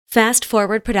Fast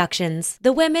Forward Productions.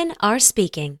 The women are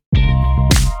speaking.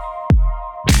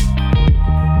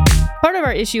 Part of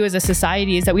our issue as a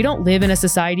society is that we don't live in a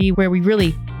society where we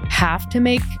really have to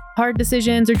make hard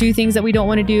decisions or do things that we don't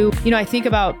want to do. You know, I think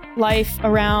about life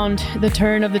around the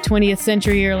turn of the 20th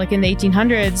century or like in the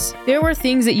 1800s. There were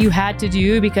things that you had to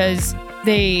do because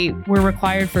they were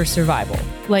required for survival.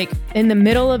 Like in the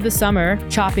middle of the summer,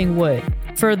 chopping wood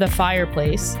for the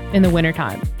fireplace in the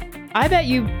wintertime. I bet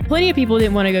you plenty of people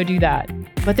didn't want to go do that,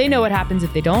 but they know what happens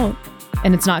if they don't,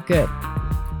 and it's not good.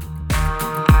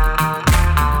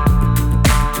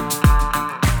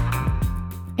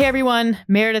 Hey everyone,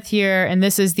 Meredith here, and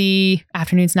this is the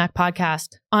Afternoon Snack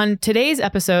Podcast. On today's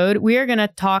episode, we are going to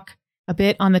talk a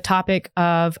bit on the topic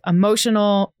of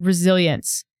emotional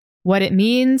resilience, what it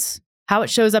means, how it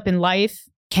shows up in life,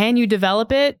 can you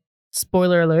develop it?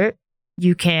 Spoiler alert,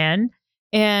 you can,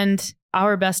 and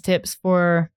our best tips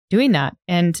for doing that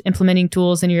and implementing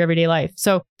tools in your everyday life.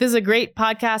 So this is a great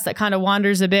podcast that kind of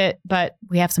wanders a bit, but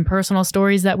we have some personal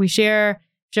stories that we share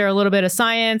a little bit of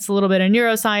science, a little bit of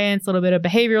neuroscience, a little bit of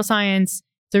behavioral science.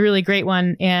 It's a really great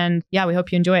one. And yeah, we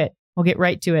hope you enjoy it. We'll get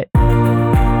right to it.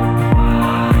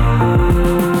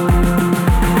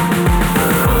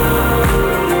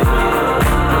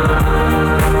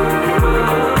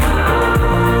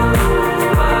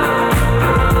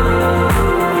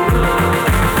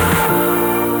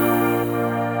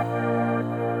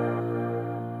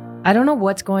 I don't know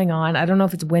what's going on. I don't know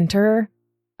if it's winter.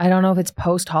 I don't know if it's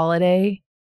post-holiday.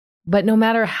 But no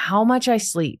matter how much I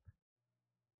sleep,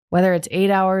 whether it's 8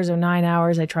 hours or 9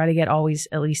 hours, I try to get always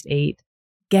at least 8.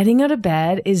 Getting out of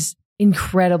bed is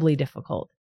incredibly difficult.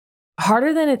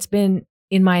 Harder than it's been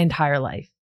in my entire life.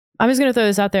 I'm just going to throw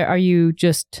this out there. Are you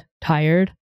just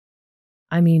tired?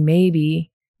 I mean,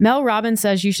 maybe. Mel Robbins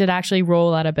says you should actually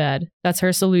roll out of bed. That's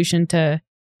her solution to,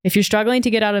 if you're struggling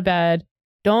to get out of bed,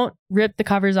 don't rip the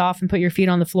covers off and put your feet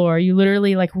on the floor. You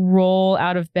literally like roll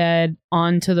out of bed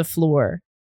onto the floor.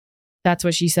 That's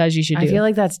what she says you should do. I feel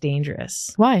like that's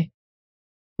dangerous. Why?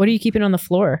 What are you keeping on the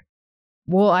floor?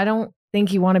 Well, I don't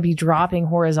think you want to be dropping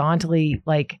horizontally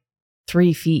like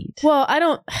 3 feet. Well,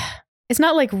 it's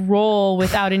not like roll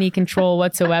without any control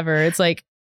whatsoever. It's like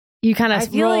you kind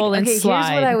of roll and slide.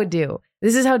 Here's what I would do.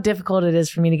 This is how difficult it is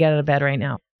for me to get out of bed right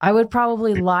now. I would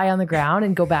probably lie on the ground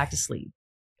and go back to sleep.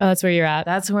 Oh, that's where you're at.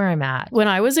 That's where I'm at. When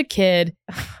I was a kid,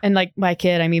 and like my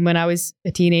kid, I mean, when I was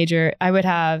a teenager, I would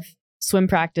have swim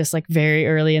practice like very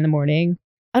early in the morning.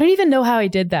 I don't even know how I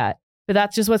did that, but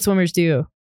that's just what swimmers do.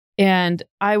 And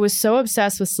I was so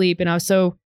obsessed with sleep and I was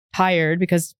so tired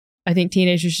because I think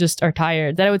teenagers just are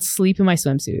tired that I would sleep in my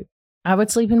swimsuit. I would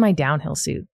sleep in my downhill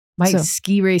suit, my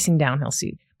ski racing downhill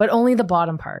suit, but only the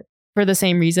bottom part. For the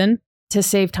same reason? To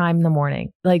save time in the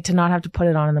morning, like to not have to put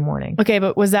it on in the morning. Okay,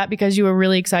 but was that because you were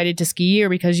really excited to ski or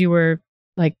because you were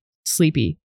like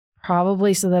sleepy?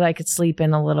 Probably so that I could sleep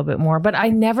in a little bit more. But I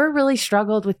never really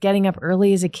struggled with getting up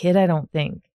early as a kid, I don't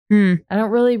think. I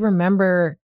don't really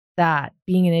remember that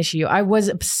being an issue. I was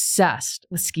obsessed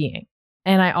with skiing.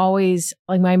 And I always,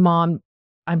 like my mom,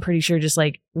 I'm pretty sure just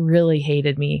like really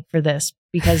hated me for this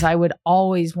because I would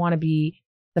always want to be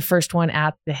the first one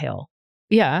at the hill.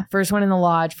 Yeah. First one in the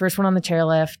lodge, first one on the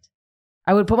chairlift.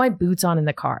 I would put my boots on in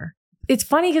the car. It's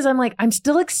funny because I'm like, I'm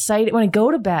still excited when I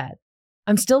go to bed.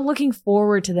 I'm still looking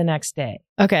forward to the next day.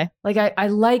 Okay. Like I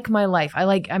like my life.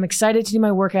 I'm excited to do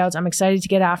my workouts. I'm excited to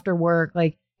get after work.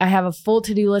 Like I have a full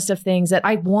to-do list of things that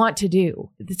I want to do.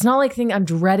 It's not like I'm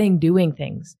dreading doing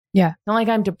things. Yeah. It's not like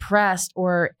I'm depressed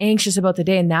or anxious about the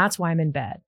day and that's why I'm in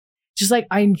bed. Just like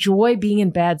I enjoy being in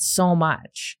bed so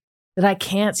much that I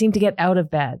can't seem to get out of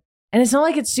bed. And it's not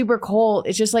like it's super cold.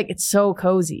 It's just like, it's so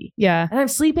cozy. Yeah. And I'm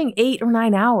sleeping 8 or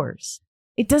 9 hours.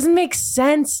 It doesn't make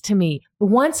sense to me. But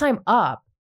once I'm up,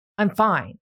 I'm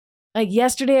fine. Like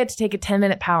yesterday, I had to take a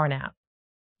 10-minute power nap.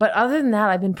 But other than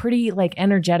that, I've been pretty like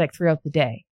energetic throughout the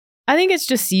day. I think it's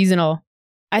just seasonal.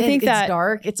 I think it's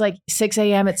dark. It's like 6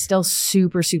 a.m. It's still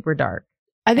super, super dark.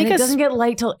 I think it doesn't get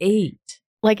light till 8.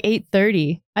 Like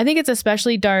 8:30. I think it's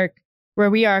especially dark where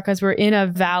we are because we're in a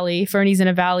valley. Fernie's in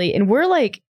a valley. And we're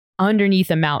like underneath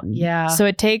a mountain. Yeah. So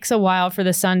it takes a while for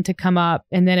the sun to come up.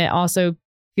 And then it also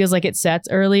feels like it sets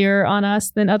earlier on us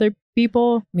than other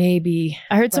people. Maybe.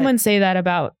 I heard someone say that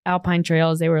about alpine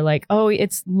trails. They were like, oh,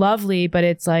 it's lovely, but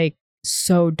it's like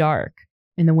so dark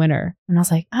in the winter. And I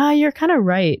was like, you're kind of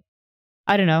right.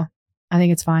 I don't know. I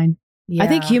think it's fine. Yeah. I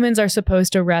think humans are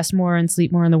supposed to rest more and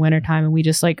sleep more in the wintertime. And we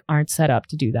just like aren't set up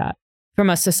to do that from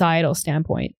a societal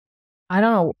standpoint. I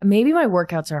don't know. Maybe my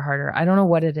workouts are harder. I don't know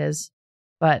what it is,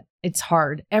 but it's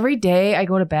hard. Every day I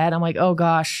go to bed, I'm like, oh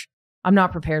gosh, I'm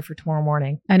not prepared for tomorrow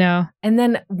morning. I know. And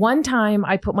then one time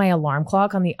I put my alarm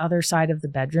clock on the other side of the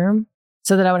bedroom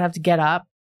so that I would have to get up.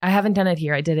 I haven't done it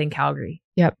here. I did it in Calgary.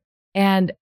 Yep.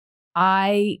 And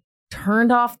I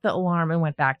turned off the alarm and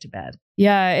went back to bed.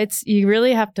 Yeah, you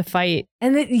really have to fight.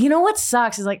 And you know what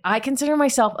sucks is like, I consider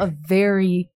myself a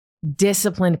very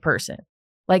disciplined person.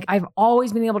 Like I've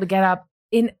always been able to get up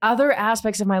in other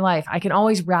aspects of my life. I can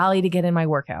always rally to get in my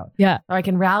workout. Yeah. Or I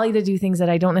can rally to do things that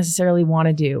I don't necessarily want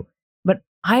to do. But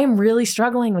I am really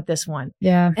struggling with this one.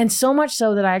 Yeah. And so much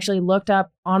so that I actually looked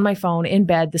up on my phone in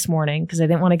bed this morning because I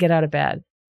didn't want to get out of bed,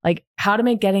 like how to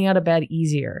make getting out of bed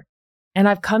easier. And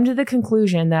I've come to the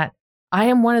conclusion that I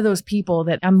am one of those people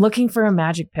that I'm looking for a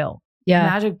magic pill,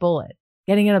 magic bullet,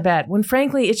 getting out of bed, when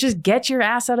frankly, it's just get your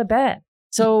ass out of bed.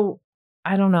 So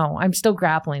I don't know. I'm still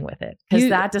grappling with it because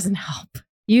that doesn't help.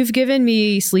 You've given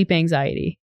me sleep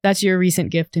anxiety. That's your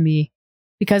recent gift to me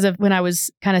because of when I was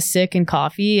kind of sick and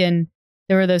coughy, and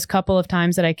there were those couple of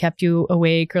times that I kept you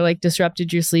awake or like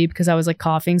disrupted your sleep because I was like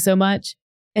coughing so much.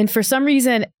 And for some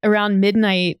reason around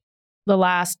midnight, the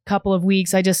last couple of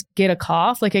weeks, I just get a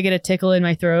cough, like I get a tickle in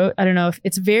my throat. I don't know if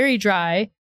it's very dry,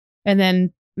 and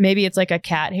then maybe it's like a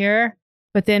cat hair.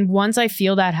 But then once I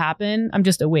feel that happen, I'm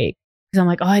just awake because I'm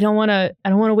like, oh, I don't want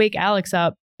to wake Alex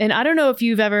up. And I don't know if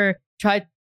you've ever tried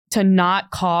to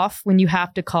not cough when you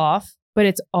have to cough, but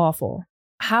it's awful.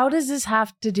 How does this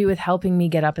have to do with helping me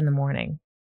get up in the morning?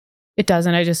 It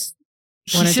doesn't. I just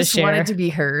wanted to share. Wanted to be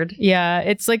heard. Yeah,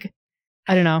 it's like,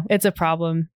 I don't know. It's a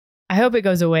problem. I hope it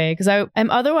goes away because I'm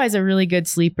otherwise a really good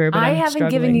sleeper, but I haven't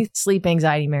given you sleep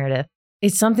anxiety, Meredith.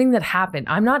 It's something that happened.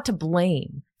 I'm not to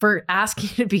blame for asking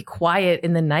you to be quiet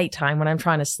in the nighttime when I'm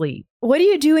trying to sleep. What do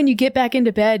you do when you get back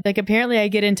into bed? Like apparently I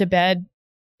get into bed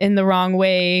in the wrong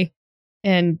way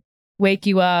and wake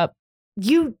you up.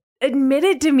 You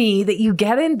admitted to me that you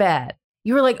get in bed.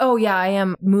 You were like, oh yeah, I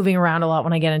am moving around a lot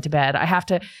when I get into bed. I have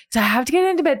to get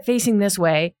into bed facing this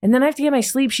way. And then I have to get my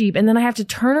sleep sheet. And then I have to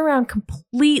turn around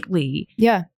completely.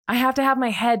 Yeah. I have to have my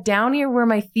head down here where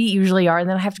my feet usually are. And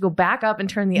then I have to go back up and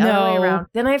turn the other way around.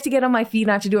 Then I have to get on my feet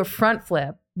and I have to do a front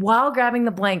flip while grabbing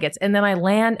the blankets. And then I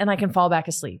land and I can fall back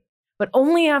asleep. But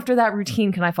only after that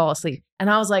routine can I fall asleep. And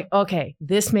I was like, okay,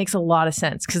 this makes a lot of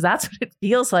sense because that's what it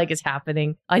feels like is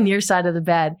happening on your side of the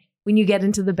bed when you get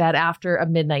into the bed after a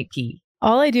midnight pee.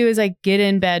 All I do is I get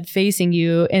in bed facing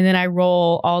you and then I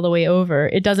roll all the way over.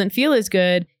 It doesn't feel as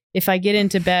good if I get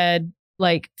into bed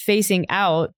like facing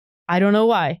out. I don't know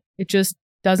why. It just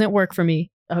doesn't work for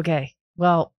me. Okay.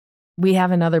 Well, we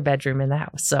have another bedroom in the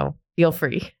house, so feel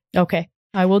free. Okay.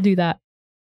 I will do that.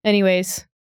 Anyways,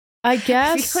 I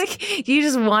guess. I feel like you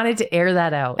just wanted to air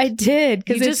that out. I did.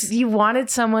 Because you wanted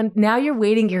someone. Now you're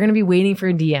waiting. You're going to be waiting for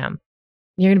a DM.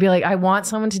 You're going to be like, I want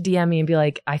someone to DM me and be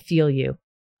like, I feel you.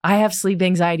 I have sleep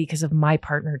anxiety because of my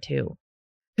partner too.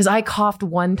 Because I coughed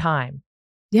one time.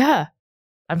 Yeah.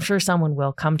 I'm sure someone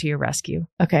will come to your rescue.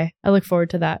 Okay. I look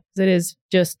forward to that. It is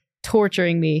just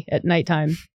torturing me at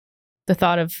nighttime. The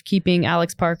thought of keeping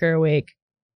Alex Parker awake.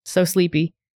 So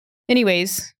sleepy.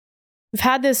 Anyways, we've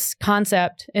had this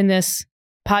concept in this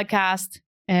podcast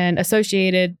and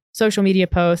associated social media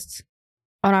posts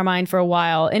on our mind for a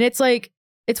while. And it's like,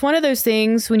 it's one of those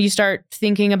things when you start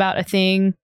thinking about a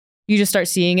thing, you just start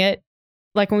seeing it.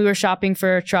 Like when we were shopping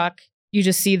for a truck, you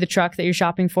just see the truck that you're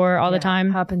shopping for all the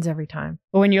time. Happens every time.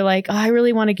 But when you're like, oh, I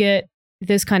really want to get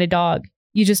this kind of dog,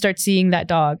 you just start seeing that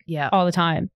dog all the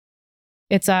time.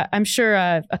 It's, I'm sure,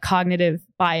 a cognitive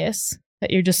bias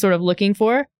that you're just sort of looking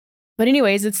for. But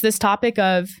anyways, it's this topic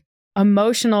of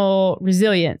emotional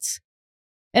resilience.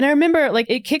 And I remember like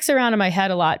it kicks around in my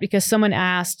head a lot because someone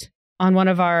asked on one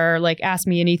of our like Ask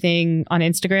Me Anything on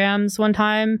Instagrams one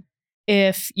time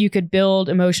if you could build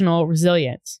emotional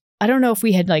resilience. I don't know if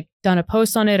we had like done a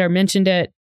post on it or mentioned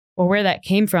it or where that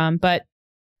came from, but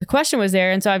the question was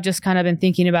there. And so I've just kind of been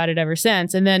thinking about it ever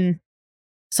since. And then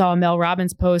saw a Mel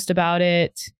Robbins post about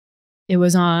it. It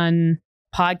was on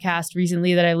a podcast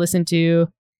recently that I listened to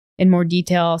in more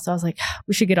detail. So I was like,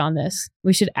 we should get on this.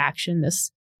 We should action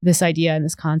this idea and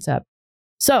this concept.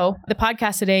 So the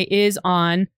podcast today is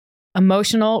on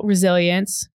emotional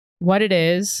resilience, what it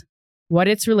is, what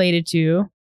it's related to,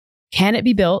 can it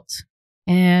be built,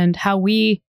 and how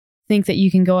we think that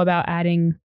you can go about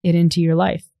adding it into your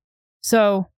life.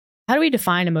 So how do we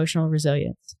define emotional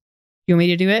resilience? You want me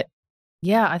to do it?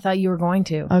 Yeah, I thought you were going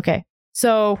to. Okay.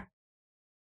 So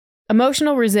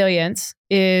emotional resilience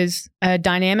is a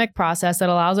dynamic process that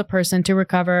allows a person to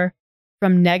recover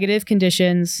from negative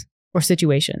conditions or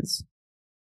situations.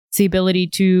 It's the ability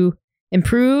to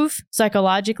improve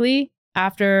psychologically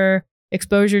after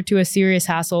exposure to a serious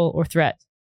hassle or threat.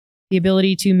 The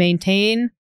ability to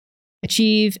maintain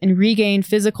achieve and regain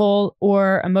physical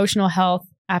or emotional health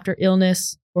after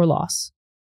illness or loss.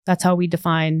 That's how we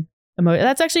define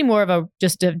that's actually more of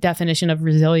just a definition of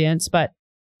resilience, but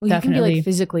well, definitely. You can be like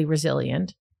physically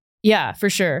resilient. Yeah, for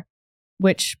sure.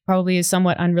 Which probably is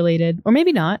somewhat unrelated, or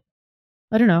maybe not.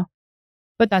 I don't know.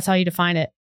 But that's how you define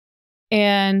it.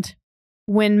 And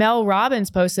when Mel Robbins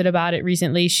posted about it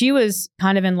recently, she was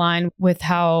kind of in line with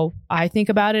how I think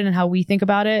about it and how we think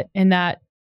about it, in that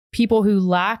people who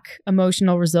lack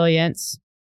emotional resilience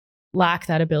lack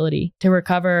that ability to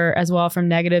recover as well from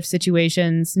negative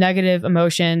situations, negative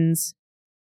emotions.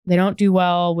 They don't do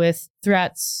well with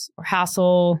threats or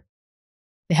hassle.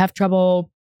 They have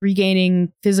trouble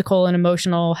regaining physical and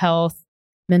emotional health,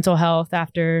 mental health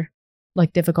after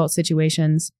like difficult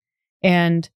situations.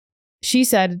 And she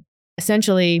said,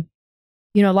 essentially,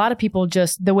 a lot of people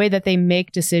just, the way that they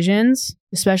make decisions,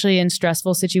 especially in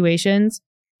stressful situations,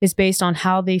 is based on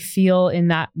how they feel in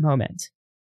that moment.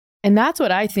 And that's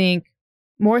what I think,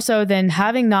 more so than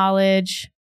having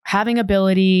knowledge, having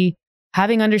ability,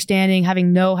 having understanding,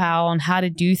 having know-how on how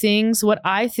to do things. What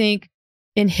I think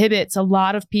inhibits a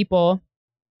lot of people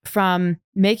from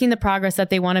making the progress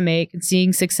that they want to make and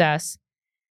seeing success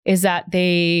is that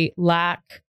they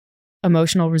lack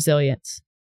emotional resilience.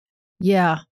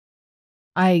 Yeah,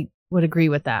 I would agree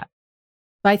with that.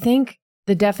 But I think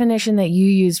the definition that you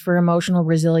use for emotional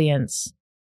resilience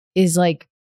is like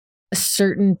a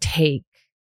certain take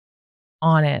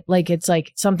on it. Like, it's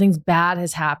like something's bad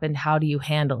has happened. How do you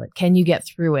handle it? Can you get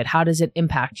through it? How does it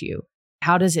impact you?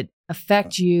 How does it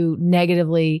affect you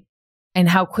negatively? And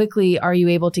how quickly are you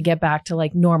able to get back to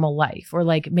like normal life or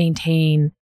like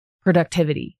maintain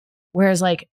productivity? Whereas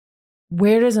like,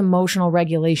 where does emotional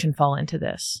regulation fall into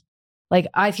this? Like,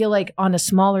 I feel like on a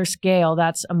smaller scale,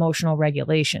 that's emotional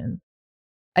regulation.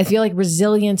 I feel like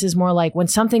resilience is more like when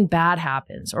something bad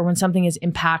happens or when something is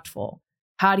impactful,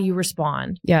 how do you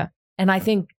respond? Yeah. And I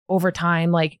think over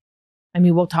time,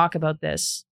 we'll talk about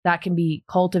this, that can be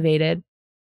cultivated,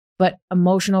 but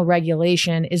emotional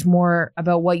regulation is more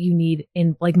about what you need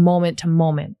in like moment to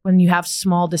moment, when you have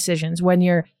small decisions, when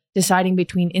you're deciding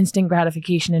between instant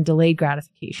gratification and delayed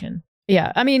gratification.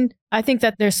 Yeah. I think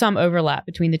that there's some overlap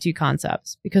between the two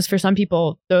concepts, because for some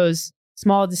people, those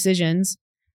small decisions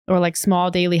or like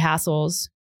small daily hassles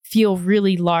feel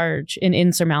really large and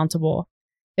insurmountable.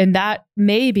 And that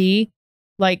may be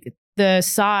like the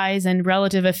size and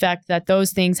relative effect that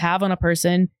those things have on a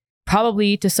person,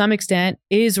 probably to some extent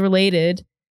is related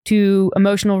to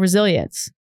emotional resilience.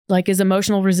 Like, is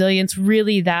emotional resilience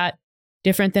really that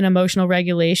different than emotional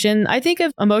regulation? I think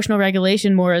of emotional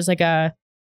regulation more as like a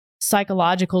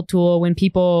psychological tool when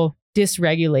people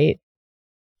dysregulate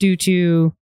due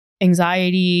to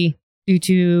anxiety, due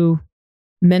to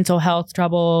mental health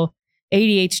trouble,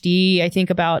 ADHD. I think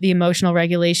about the emotional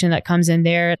regulation that comes in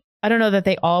there. I don't know that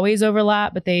they always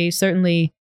overlap, but they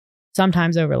certainly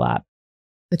sometimes overlap,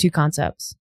 the two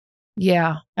concepts.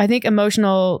 Yeah. I think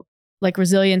emotional like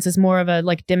resilience is more of a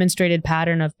like demonstrated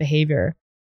pattern of behavior.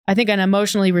 I think an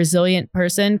emotionally resilient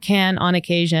person can on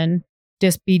occasion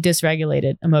just be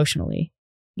dysregulated emotionally.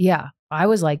 Yeah. I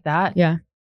was like that. Yeah.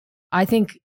 I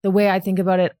think the way I think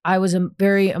about it, I was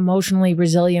very emotionally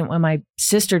resilient when my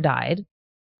sister died.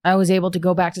 I was able to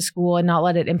go back to school and not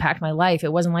let it impact my life.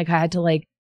 It wasn't like I had to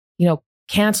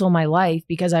cancel my life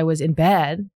because I was in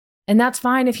bed. And that's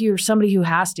fine if you're somebody who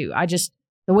has to.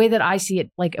 The way that I see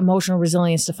it, like emotional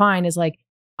resilience defined is like,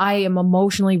 I am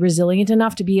emotionally resilient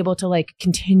enough to be able to like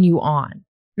continue on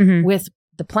with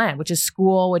the plan, which is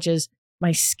school, which is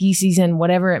my ski season,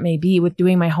 whatever it may be, with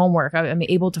doing my homework. I'm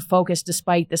able to focus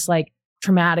despite this like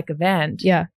traumatic event.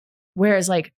 Yeah. Whereas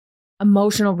like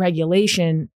emotional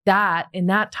regulation, that in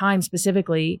that time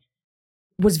specifically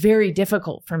was very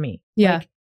difficult for me. Yeah. Like,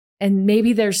 and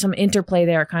maybe there's some interplay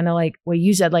there, kind of like what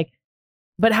you said, like,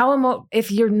 but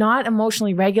if you're not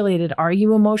emotionally regulated, are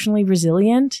you emotionally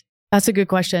resilient? That's a good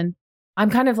question.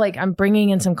 I'm kind of like, I'm bringing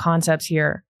in some concepts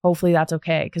here. Hopefully that's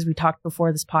okay, because we talked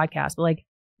before this podcast, but like,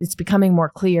 it's becoming more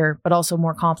clear, but also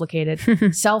more complicated.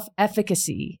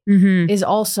 Self-efficacy is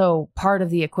also part of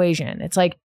the equation. It's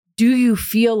like, do you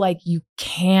feel like you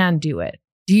can do it?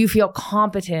 Do you feel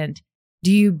competent?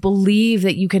 Do you believe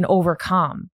that you can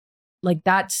overcome? Like,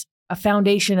 that's a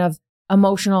foundation of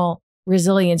emotional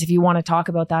resilience, if you want to talk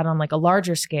about that on like a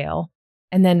larger scale,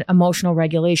 and then emotional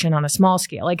regulation on a small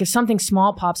scale. Like, if something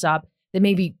small pops up that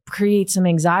maybe creates some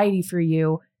anxiety for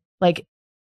you, like,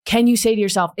 can you say to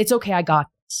yourself, it's okay, I got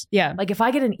this? Yeah. Like, if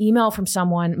I get an email from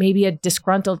someone, maybe a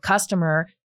disgruntled customer,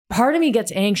 part of me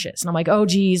gets anxious and I'm like, oh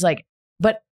geez, like,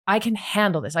 but I can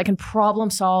handle this. I can problem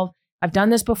solve. I've done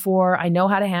this before. I know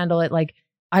how to handle it. Like,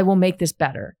 I will make this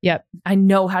better. Yep. I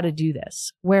know how to do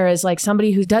this. Whereas like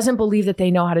somebody who doesn't believe that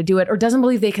they know how to do it or doesn't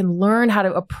believe they can learn how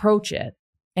to approach it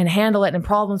and handle it and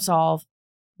problem solve,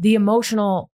 the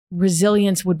emotional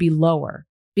resilience would be lower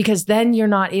because then you're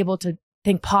not able to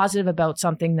think positive about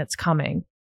something that's coming.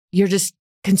 You're just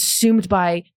consumed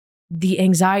by the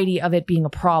anxiety of it being a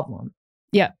problem.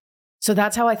 Yeah. So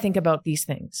that's how I think about these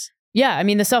things. Yeah. I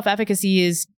mean, the self-efficacy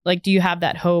is like, do you have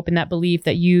that hope and that belief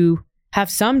that you have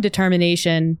some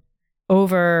determination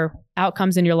over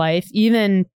outcomes in your life,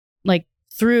 even like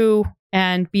through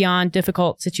and beyond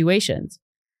difficult situations?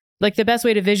 Like the best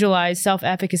way to visualize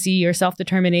self-efficacy or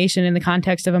self-determination in the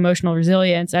context of emotional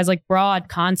resilience as like broad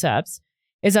concepts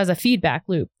is as a feedback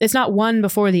loop. It's not one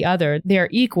before the other. They're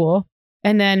equal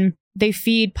and then they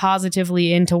feed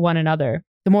positively into one another.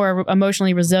 The more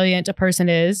emotionally resilient a person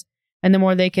is and the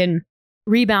more they can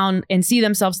rebound and see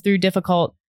themselves through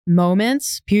difficult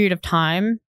moments, period of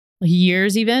time,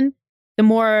 years even, the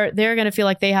more they're going to feel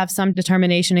like they have some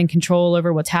determination and control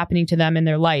over what's happening to them in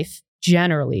their life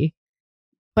generally.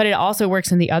 But it also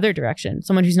works in the other direction.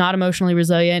 Someone who's not emotionally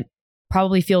resilient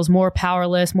probably feels more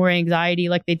powerless, more anxiety,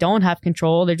 like they don't have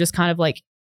control. They're just kind of like,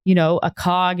 you know, a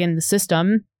cog in the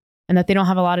system and that they don't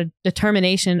have a lot of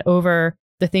determination over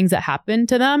the things that happen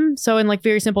to them. So in like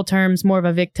very simple terms, more of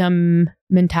a victim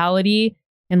mentality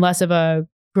and less of a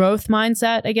growth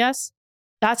mindset, I guess.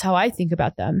 That's how I think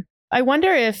about them. I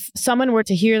wonder if someone were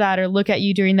to hear that or look at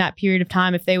you during that period of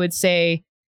time, if they would say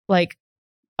like,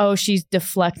 oh, she's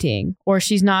deflecting or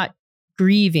she's not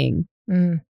grieving.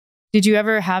 Mm. Did you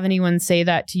ever have anyone say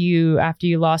that to you after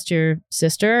you lost your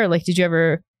sister? Or like, did you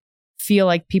ever feel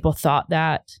like people thought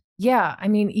that? Yeah. I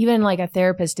mean, even like a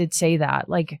therapist did say that,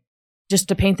 like just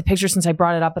to paint the picture since I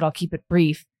brought it up, but I'll keep it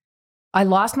brief. I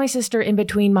lost my sister in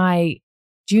between my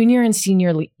junior and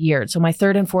senior year. So my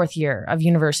third and fourth year of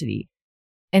university.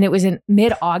 And it was in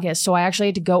mid-August. So I actually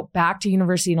had to go back to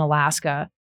university in Alaska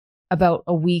about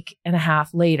a week and a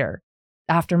half later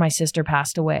after my sister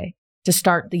passed away to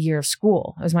start the year of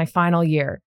school. It was my final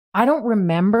year. I don't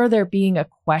remember there being a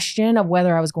question of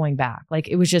whether I was going back. Like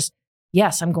it was just,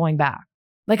 yes, I'm going back.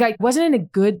 Like I wasn't in a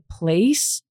good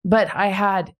place, but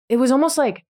it was almost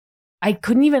like I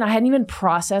hadn't even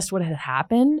processed what had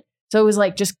happened. So it was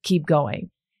like, just keep going.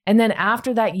 And then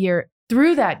after that year,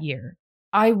 through that year,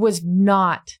 I was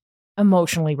not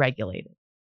emotionally regulated.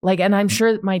 Like, and I'm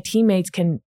sure my teammates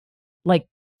can like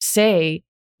say,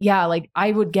 yeah, like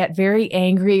I would get very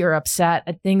angry or upset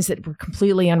at things that were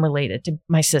completely unrelated to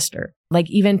my sister. Like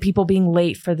even people being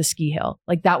late for the ski hill,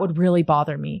 like that would really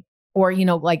bother me. Or, you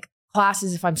know, like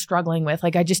classes if I'm struggling with,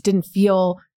 like I just didn't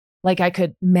feel like I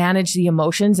could manage the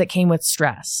emotions that came with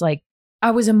stress. Like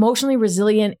I was emotionally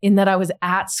resilient in that I was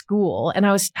at school and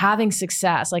I was having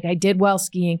success. Like I did well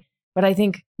skiing, but I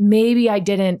think maybe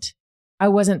I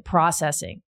wasn't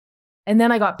processing. And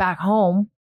then I got back home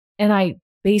and I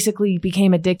basically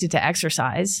became addicted to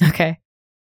exercise. Okay.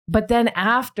 But then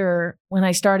after, when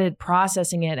I started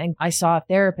processing it and I saw a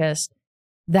therapist,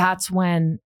 that's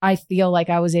when I feel like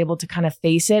I was able to kind of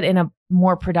face it in a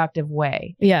more productive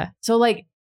way. Yeah. So like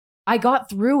I got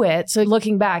through it. So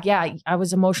looking back, yeah, I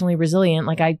was emotionally resilient.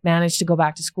 Like I managed to go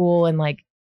back to school and like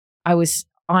I was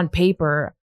on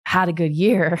paper, had a good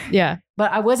year. Yeah.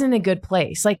 But I wasn't in a good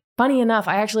place. Like funny enough,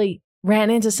 I actually ran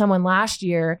into someone last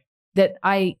year that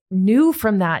I knew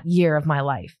from that year of my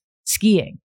life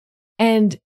skiing.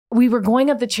 And we were going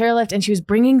up the chairlift and she was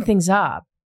bringing things up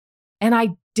and I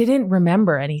didn't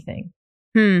remember anything.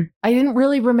 I didn't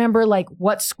really remember like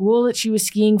what school that she was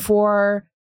skiing for.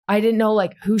 I didn't know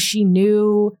like who she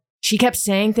knew. She kept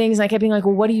saying things and I kept being like,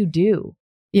 well, what do you do?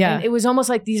 Yeah. And it was almost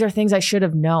like these are things I should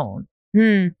have known.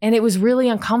 And it was really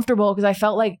uncomfortable because I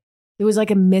felt like it was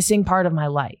like a missing part of my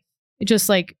life. It just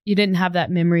like you didn't have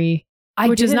that memory,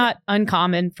 which is not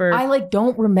uncommon for I like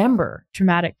don't remember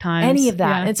traumatic times. any of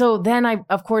that. Yeah. And so then I,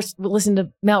 of course, listened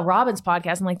to Mel Robbins'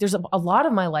 podcast and like there's a lot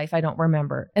of my life I don't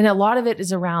remember. And a lot of it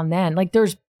is around then. Like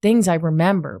there's things I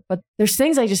remember, but there's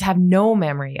things I just have no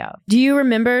memory of. Do you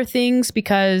remember things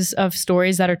because of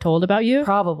stories that are told about you?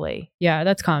 Probably. Yeah,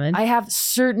 that's common. I have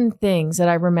certain things that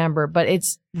I remember, but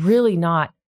it's really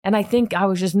not. And I think I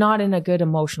was just not in a good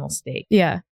emotional state.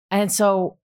 Yeah. And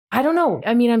so I don't know.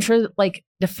 I mean, I'm sure that, like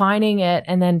defining it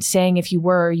and then saying if you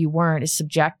were or you weren't is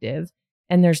subjective.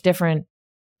 And there's different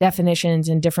definitions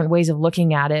and different ways of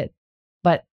looking at it.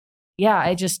 But yeah,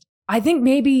 I think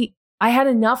maybe I had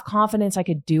enough confidence I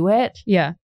could do it.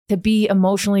 Yeah. To be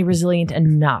emotionally resilient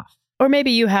enough. Or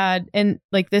maybe you had, and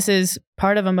like this is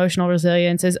part of emotional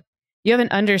resilience, is you have an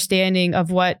understanding of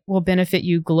what will benefit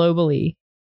you globally,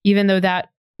 even though that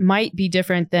might be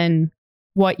different than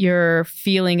what you're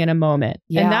feeling in a moment.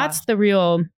 Yeah. And that's the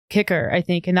real kicker, I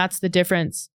think. And that's the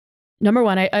difference. Number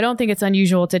one, I don't think it's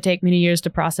unusual to take many years to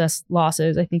process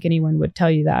losses. I think anyone would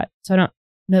tell you that. So I don't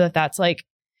know that that's like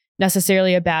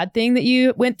necessarily a bad thing that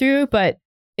you went through, but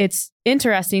it's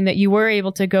interesting that you were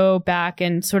able to go back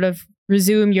and sort of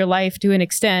resume your life to an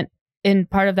extent. And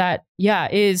part of that,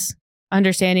 is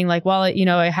understanding like, well,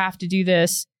 I have to do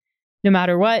this no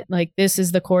matter what. Like, this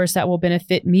is the course that will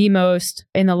benefit me most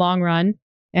in the long run.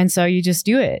 And so you just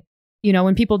do it.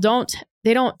 When people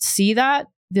they don't see that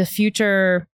the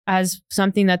future as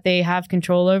something that they have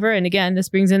control over. And again, this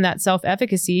brings in that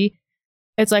self-efficacy.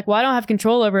 It's like, well, I don't have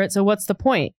control over it. So what's the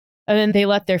point? And then they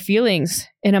let their feelings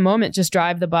in a moment just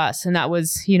drive the bus. And that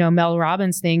was, Mel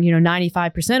Robbins' thing.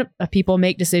 95% of people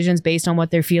make decisions based on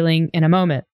what they're feeling in a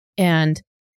moment. And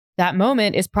that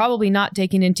moment is probably not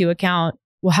taking into account,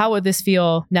 well, how would this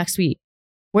feel next week?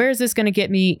 Where is this going to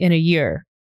get me in a year?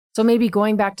 So maybe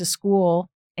going back to school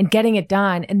and getting it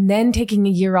done and then taking a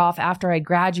year off after I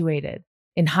graduated,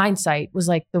 in hindsight, was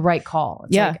like the right call.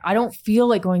 It's like, I don't feel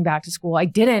like going back to school. I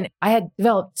didn't. I had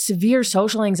developed severe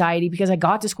social anxiety because I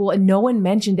got to school and no one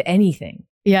mentioned anything.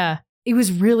 Yeah. It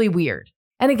was really weird.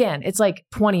 And again, it's like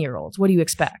 20-year-olds. What do you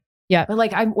expect? Yeah. But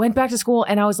like, I went back to school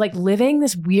and I was like living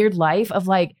this weird life of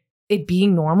like it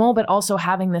being normal, but also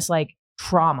having this like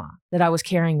trauma that I was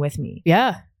carrying with me.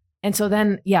 Yeah. And so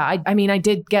then, I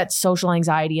did get social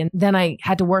anxiety and then I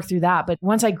had to work through that. But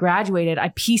once I graduated, I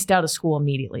pieced out of school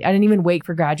immediately. I didn't even wait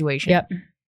for graduation. Yep.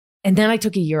 And then I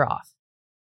took a year off.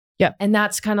 Yep. And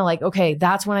that's kind of like, okay,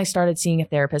 that's when I started seeing a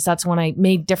therapist. That's when I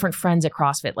made different friends at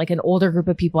CrossFit, like an older group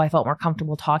of people I felt more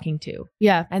comfortable talking to.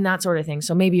 Yeah. And that sort of thing.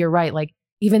 So maybe you're right. Like,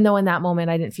 even though in that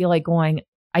moment I didn't feel like going,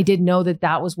 I did know that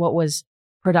that was what was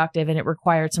productive and it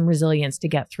required some resilience to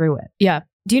get through it. Yeah.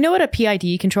 Do you know what a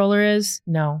PID controller is?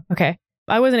 No. Okay.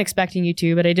 I wasn't expecting you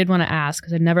to, but I did want to ask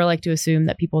because I'd never like to assume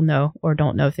that people know or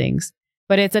don't know things.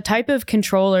 But it's a type of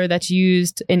controller that's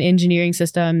used in engineering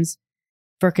systems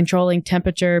for controlling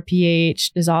temperature,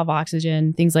 pH, dissolved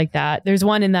oxygen, things like that. There's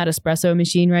one in that espresso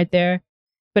machine right there.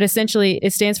 But essentially,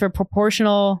 it stands for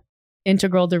Proportional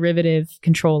Integral Derivative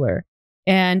Controller.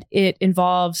 And it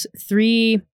involves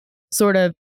 3 sort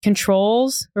of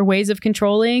controls or ways of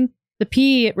controlling. The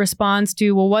P responds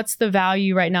to, well, what's the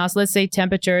value right now? So let's say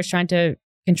temperature is trying to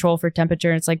control for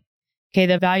temperature. It's like, okay,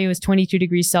 the value is 22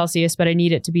 degrees Celsius, but I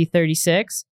need it to be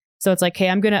 36. So it's like, okay,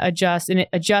 I'm going to adjust, and it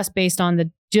adjusts based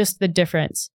on just the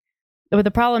difference. But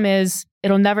the problem is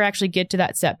it'll never actually get to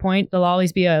that set point. There'll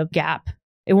always be a gap.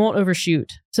 It won't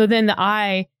overshoot. So then the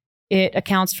I, it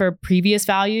accounts for previous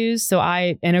values. So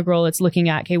I integral, it's looking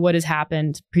at, okay, what has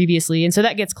happened previously? And so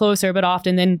that gets closer, but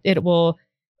often then it will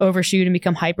overshoot and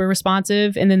become hyper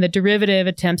responsive. And then the derivative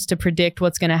attempts to predict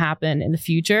what's going to happen in the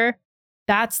future.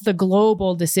 That's the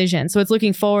global decision. So it's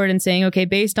looking forward and saying, okay,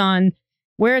 based on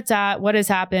where it's at, what has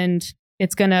happened,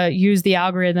 it's going to use the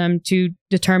algorithm to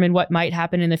determine what might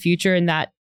happen in the future. And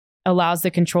that allows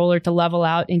the controller to level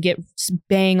out and get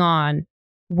bang on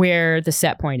where the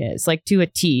set point is, like to a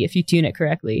T if you tune it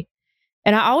correctly.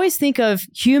 And I always think of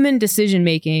human decision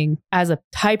making as a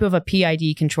type of a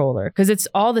PID controller because it's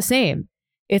all the same.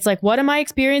 It's like, what am I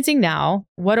experiencing now?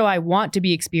 What do I want to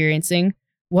be experiencing?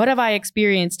 What have I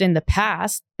experienced in the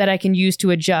past that I can use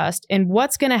to adjust? And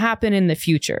what's going to happen in the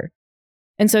future?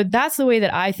 And so that's the way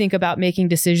that I think about making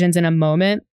decisions in a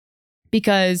moment,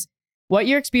 because what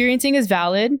you're experiencing is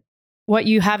valid. What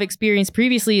you have experienced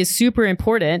previously is super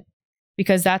important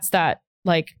because that's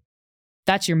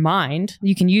your mind.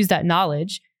 You can use that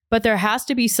knowledge, but there has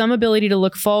to be some ability to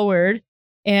look forward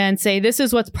and say, this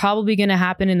is what's probably going to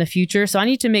happen in the future. So I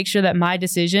need to make sure that my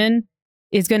decision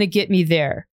is going to get me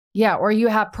there. Yeah. Or you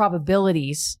have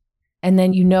probabilities and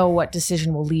then you know what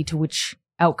decision will lead to which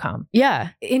outcome. Yeah.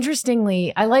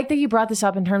 Interestingly, I like that you brought this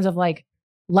up in terms of like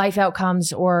life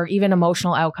outcomes or even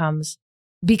emotional outcomes,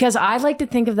 because I like to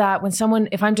think of that when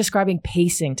if I'm describing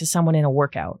pacing to someone in a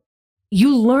workout,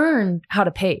 you learn how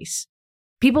to pace.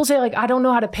 People say like, I don't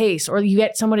know how to pace. Or you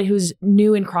get somebody who's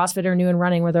new in CrossFit or new in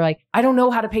running where they're like, I don't know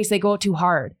how to pace. They go too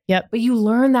hard. Yep. But you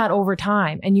learn that over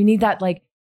time and you need that like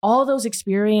all those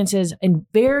experiences in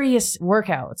various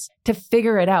workouts to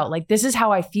figure it out. Like, this is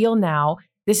how I feel now.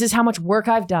 This is how much work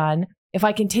I've done. If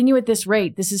I continue at this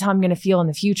rate, this is how I'm going to feel in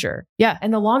the future. Yeah.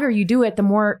 And the longer you do it, the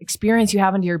more experience you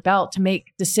have under your belt to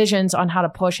make decisions on how to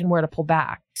push and where to pull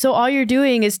back. So all you're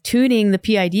doing is tuning the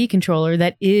PID controller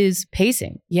that is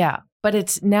pacing. Yeah. But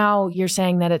it's now you're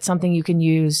saying that it's something you can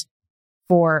use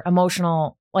for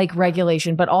emotional like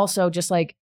regulation, but also just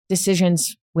like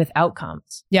decisions with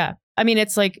outcomes. Yeah. I mean,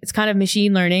 it's kind of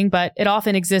machine learning, but it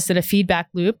often exists at a feedback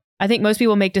loop. I think most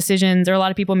people make decisions, or a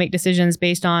lot of people make decisions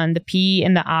based on the P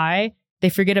and the I. They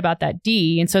forget about that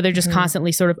D. And so they're just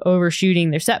constantly sort of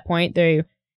overshooting their set point. They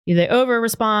over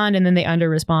respond and then they under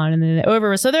respond and then they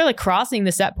over. So they're like crossing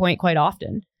the set point quite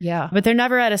often. Yeah. But they're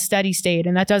never at a steady state,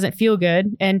 and that doesn't feel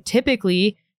good. And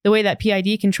typically the way that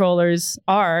PID controllers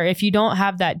are, if you don't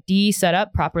have that D set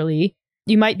up properly,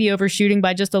 you might be overshooting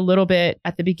by just a little bit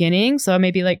at the beginning. So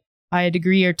maybe like by a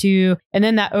degree or two. And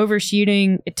then that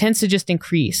overshooting, it tends to just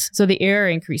increase. So the error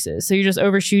increases. So you're just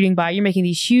overshooting you're making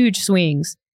these huge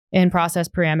swings in process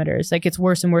parameters. Like, it's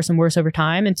worse and worse and worse over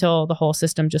time until the whole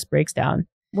system just breaks down.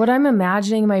 What I'm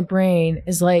imagining in my brain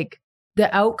is like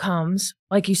the outcomes,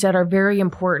 like you said, are very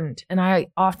important. And I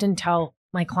often tell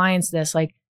my clients this,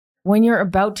 like, when you're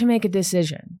about to make a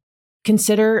decision,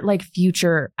 consider like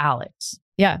future Alex.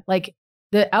 Yeah. Like,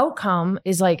 the outcome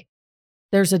is like,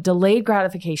 there's a delayed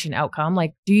gratification outcome.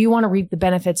 Like, do you want to reap the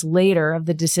benefits later of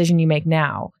the decision you make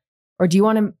now? Or do you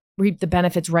want to reap the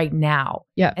benefits right now?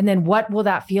 Yeah. And then what will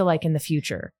that feel like in the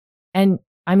future? And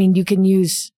I mean, you can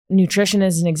use nutrition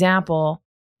as an example.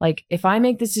 Like, if I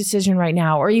make this decision right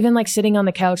now, or even like sitting on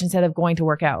the couch instead of going to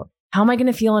work out, how am I going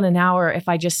to feel in an hour if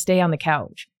I just stay on the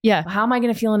couch? Yeah. How am I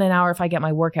going to feel in an hour if I get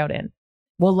my workout in?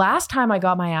 Well, last time I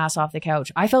got my ass off the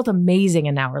couch, I felt amazing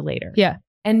an hour later. Yeah.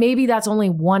 And maybe that's only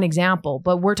one example,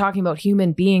 but we're talking about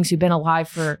human beings who've been alive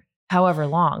for however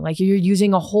long. Like, you're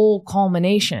using a whole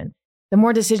culmination. The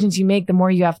more decisions you make, the more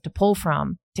you have to pull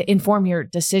from to inform your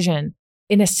decision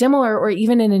in a similar or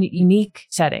even in a unique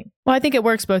setting. Well, I think it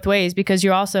works both ways, because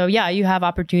you're also, you have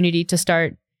opportunity to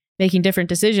start making different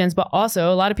decisions, but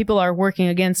also a lot of people are working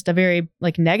against a very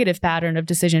like negative pattern of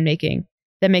decision making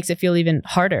that makes it feel even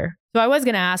harder. So I was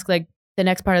going to ask, like, the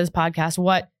next part of this podcast,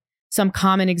 what some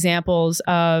common examples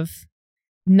of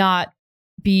not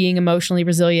being emotionally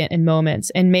resilient in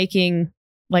moments and making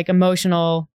like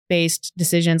emotional based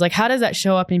decisions. Like, how does that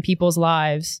show up in people's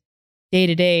lives day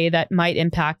to day that might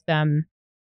impact them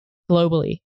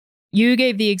globally? You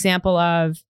gave the example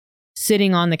of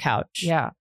sitting on the couch. Yeah.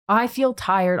 I feel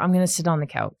tired. I'm going to sit on the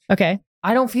couch. Okay.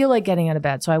 I don't feel like getting out of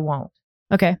bed, so I won't.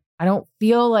 Okay. I don't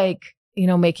feel like,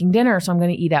 making dinner, so I'm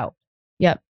going to eat out.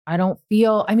 Yep.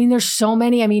 There's so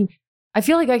many. I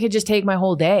feel like I could just take my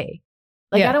whole day.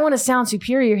 Like, I don't want to sound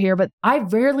superior here, but I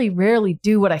rarely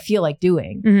do what I feel like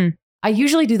doing. Mm-hmm. I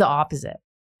usually do the opposite.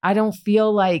 I don't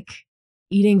feel like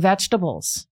eating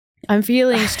vegetables. I'm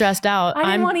feeling stressed out. I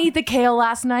didn't want to eat the kale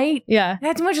last night. Yeah. It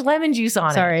had too much lemon juice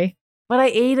on it. Sorry. But I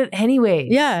ate it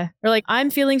anyways. Yeah. Or like, I'm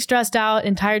feeling stressed out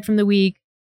and tired from the week.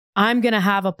 I'm going to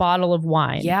have a bottle of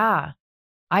wine. Yeah.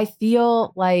 I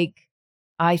feel like.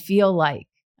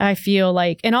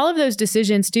 And all of those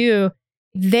decisions too,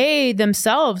 they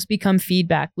themselves become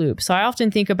feedback loops. So I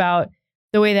often think about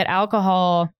the way that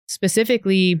alcohol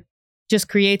specifically just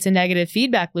creates a negative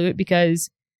feedback loop, because,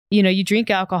 you drink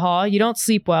alcohol, you don't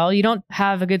sleep well, you don't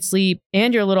have a good sleep,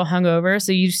 and you're a little hungover.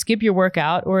 So you skip your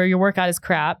workout, or your workout is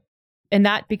crap. And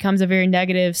that becomes a very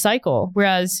negative cycle.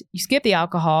 Whereas you skip the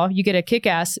alcohol, you get a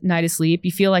kick-ass night of sleep,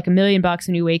 you feel like $1 million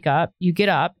when you wake up, you get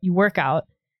up, you work out,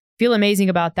 feel amazing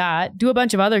about that, do a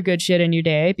bunch of other good shit in your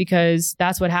day, because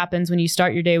that's what happens when you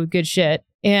start your day with good shit,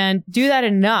 and do that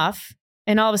enough.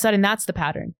 And all of a sudden that's the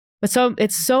pattern. But so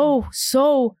it's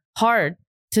so hard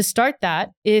to start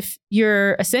that if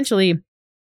you're essentially,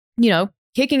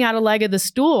 kicking out a leg of the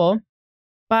stool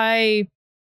by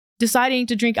deciding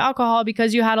to drink alcohol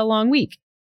because you had a long week,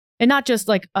 and not just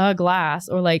like a glass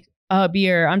or like a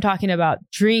beer. I'm talking about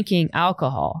drinking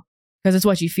alcohol because it's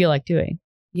what you feel like doing.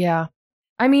 Yeah.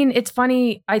 It's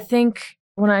funny. I think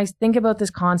when I think about this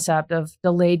concept of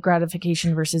delayed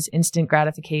gratification versus instant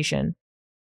gratification,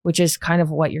 which is kind of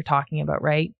what you're talking about,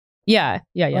 right? Yeah.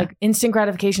 Like, instant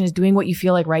gratification is doing what you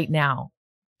feel like right now.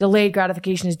 Delayed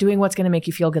gratification is doing what's going to make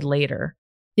you feel good later.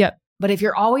 Yep. But if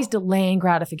you're always delaying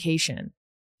gratification,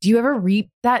 do you ever reap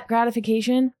that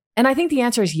gratification? And I think the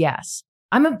answer is yes.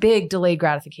 I'm a big delayed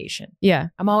gratification. Yeah.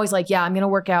 I'm always like, I'm going to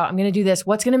work out. I'm going to do this.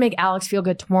 What's going to make Alex feel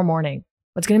good tomorrow morning?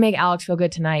 What's going to make Alex feel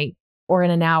good tonight, or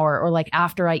in an hour, or like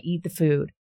after I eat the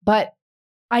food? But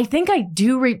I think I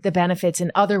do reap the benefits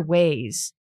in other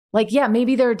ways. Like,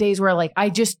 maybe there are days where like I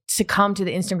just succumb to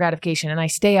the instant gratification and I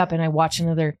stay up and I watch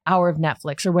another hour of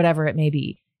Netflix or whatever it may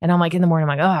be. And I'm like, in the morning,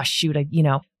 I'm like, oh shoot,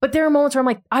 But there are moments where I'm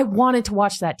like, I wanted to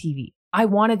watch that TV. I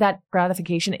wanted that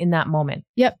gratification in that moment.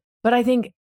 Yep. But I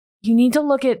think you need to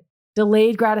look at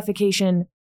delayed gratification.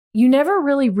 You never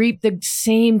really reap the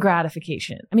same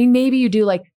gratification. Maybe you do.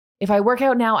 Like, if I work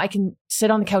out now, I can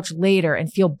sit on the couch later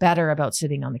and feel better about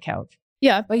sitting on the couch.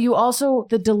 Yeah. But you also,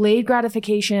 the delayed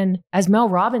gratification, as Mel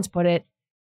Robbins put it,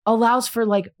 allows for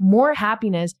like more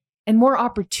happiness and more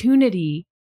opportunity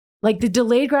Like the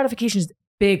delayed gratification is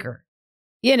bigger.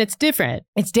 Yeah, and it's different.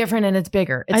 It's different and it's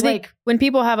bigger. It's I think when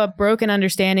people have a broken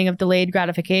understanding of delayed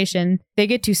gratification, they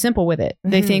get too simple with it.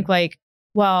 They think like,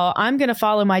 well, I'm going to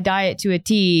follow my diet to a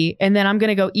T and then I'm going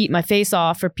to go eat my face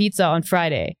off for pizza on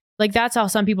Friday. Like that's how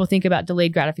some people think about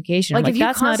delayed gratification. Like if you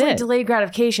that's constantly not it. Delayed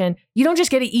gratification, you don't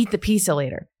just get to eat the pizza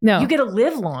later. No. You get to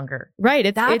live longer.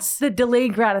 Right. That's the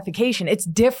delayed gratification. It's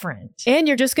different. And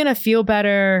you're just going to feel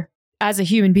better as a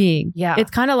human being. Yeah.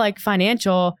 It's kind of like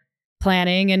financial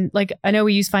planning. And like, I know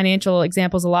we use financial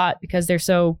examples a lot because they're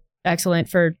so excellent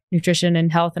for nutrition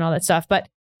and health and all that stuff. But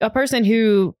a person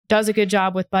who does a good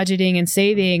job with budgeting and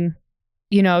saving,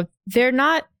 you know, they're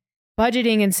not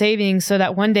budgeting and saving so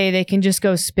that one day they can just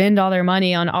go spend all their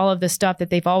money on all of the stuff that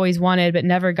they've always wanted but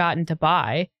never gotten to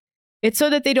buy. It's so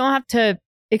that they don't have to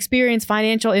experience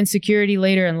financial insecurity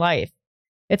later in life.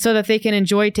 It's so that they can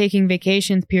enjoy taking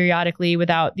vacations periodically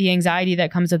without the anxiety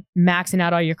that comes with maxing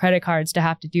out all your credit cards to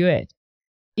have to do it.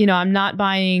 You know, I'm not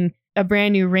buying a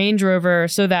brand new Range Rover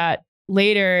so that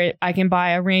later I can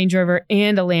buy a Range Rover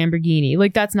and a Lamborghini.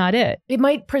 Like, that's not it. It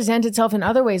might present itself in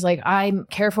other ways. Like I'm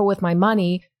careful with my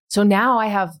money. So now I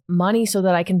have money so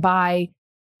that I can buy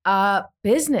a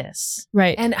business.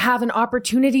 Right. And have an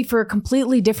opportunity for a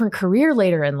completely different career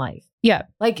later in life. Yeah.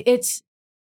 Like it's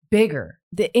bigger.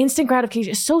 The instant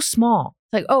gratification is so small.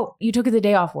 It's like, oh, you took the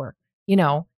day off work. You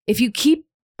know, if you keep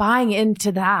buying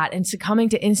into that and succumbing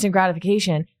to instant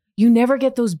gratification, you never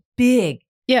get those big,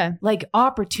 like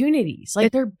opportunities.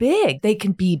 Like they're big. They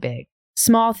can be big.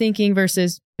 Small thinking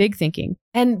versus big thinking.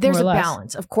 And there's a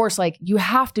balance. Of course, like you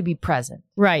have to be present.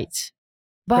 Right.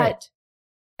 But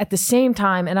at the same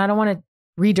time, and I don't want to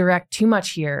redirect too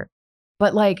much here,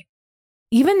 but like,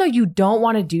 even though you don't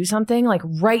want to do something like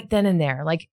right then and there,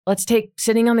 like let's take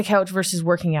sitting on the couch versus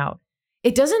working out.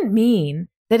 It doesn't mean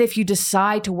that if you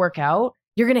decide to work out,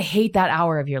 you're going to hate that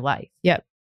hour of your life. Yep.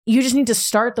 You just need to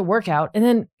start the workout. And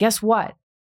then guess what?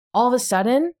 All of a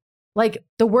sudden, like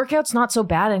the workout's not so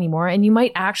bad anymore and you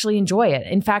might actually enjoy it.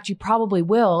 In fact, you probably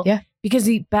will. Yeah. Because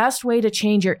the best way to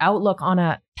change your outlook on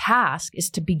a task is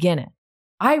to begin it.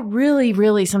 I really,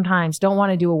 really sometimes don't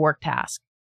want to do a work task.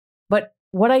 But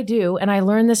what I do, and I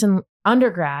learned this in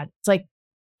undergrad, it's like,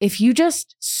 if you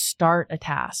just start a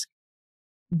task,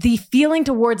 the feeling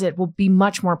towards it will be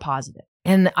much more positive.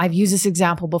 And I've used this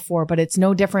example before, but it's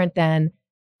no different than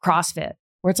CrossFit,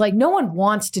 where it's like, no one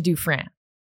wants to do Fran.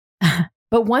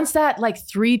 But once that like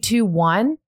 3, 2,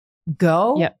 1,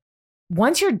 go,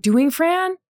 once you're doing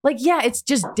Fran, like, yeah, it's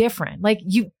just different. Like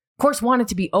you, of course, want it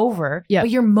to be over, but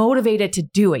you're motivated to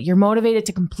do it. You're motivated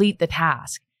to complete the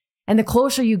task. And the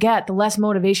closer you get, the less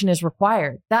motivation is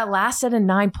required. That last set of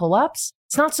 9 pull-ups,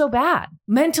 it's not so bad.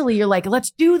 Mentally, you're like,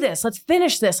 let's do this. Let's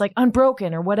finish this, like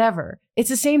unbroken or whatever. It's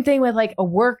the same thing with like a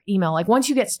work email. Like once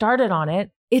you get started on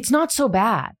it, it's not so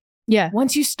bad. Yeah.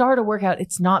 Once you start a workout,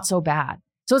 it's not so bad.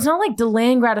 So it's not like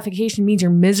delaying gratification means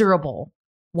you're miserable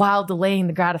while delaying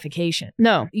the gratification.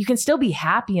 No. You can still be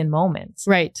happy in moments.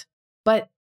 Right. But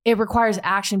it requires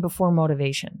action before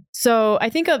motivation. So I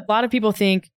think a lot of people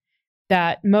think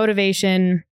that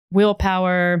motivation,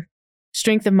 willpower,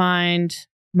 strength of mind,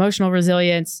 emotional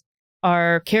resilience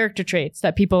are character traits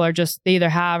that people are just, they either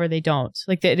have or they don't.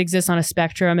 Like that it exists on a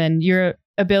spectrum, and your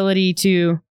ability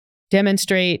to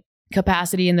demonstrate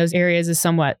capacity in those areas is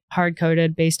somewhat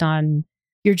hard-coded based on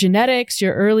your genetics,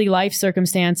 your early life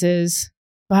circumstances.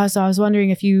 So I was wondering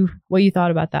what you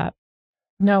thought about that.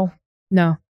 No.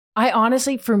 I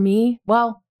honestly, for me,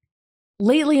 well,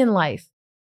 lately in life,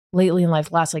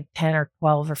 last like 10 or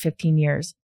 12 or 15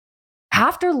 years,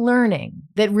 after learning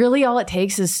that really all it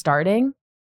takes is starting,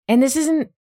 and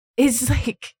it's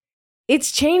like,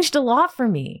 it's changed a lot for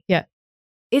me. Yeah.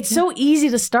 It's so easy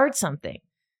to start something.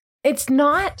 It's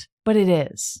not, but it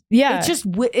is. Yeah. It's just,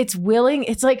 it's willing.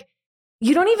 It's like,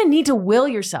 you don't even need to will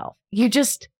yourself. You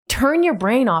just turn your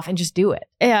brain off and just do it.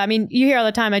 Yeah. I mean, you hear all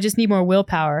the time, I just need more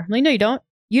willpower. I'm like, no, you don't.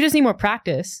 You just need more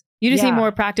practice. You just need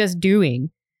more practice doing.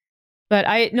 But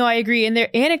I agree. And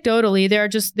anecdotally,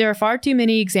 there are far too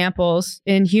many examples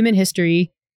in human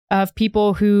history of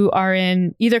people who are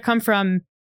either come from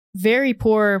very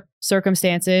poor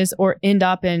circumstances or end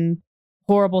up in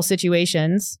horrible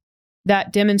situations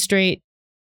that demonstrate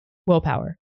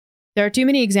willpower. There are too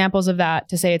many examples of that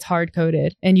to say it's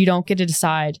hard-coded, and you don't get to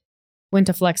decide when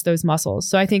to flex those muscles.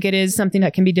 So I think it is something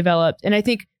that can be developed. And I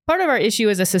think part of our issue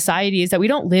as a society is that we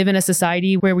don't live in a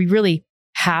society where we really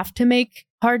have to make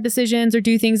hard decisions or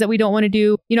do things that we don't want to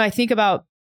do. You know, I think about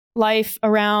life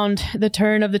around the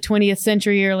turn of the 20th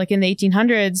century or like in the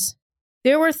 1800s.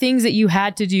 There were things that you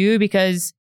had to do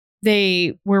because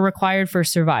they were required for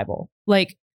survival.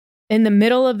 Like in the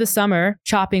middle of the summer,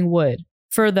 chopping wood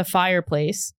for the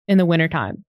fireplace in the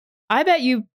wintertime. I bet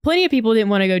you plenty of people didn't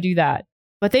want to go do that,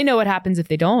 but they know what happens if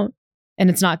they don't, and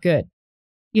it's not good.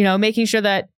 Making sure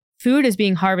that food is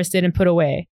being harvested and put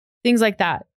away, things like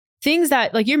that. Things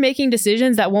that like you're making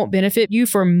decisions that won't benefit you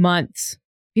for months.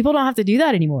 People don't have to do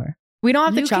that anymore. We don't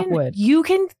have to chop wood. You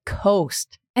can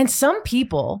coast. And some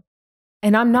people,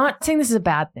 and I'm not saying this is a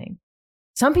bad thing,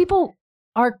 some people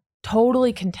are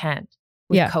totally content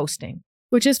with coasting.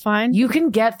 Which is fine. You can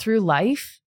get through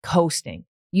life coasting.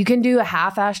 You can do a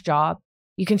half-assed job.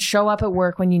 You can show up at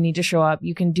work when you need to show up.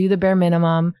 You can do the bare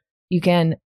minimum. You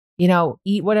can,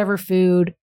 eat whatever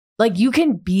food. Like you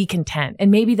can be content. And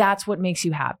maybe that's what makes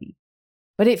you happy.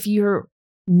 But if you're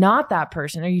not that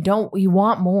person or you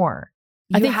want more,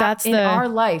 I think that's in our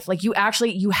life, like you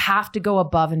have to go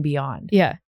above and beyond.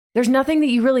 Yeah. There's nothing that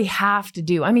you really have to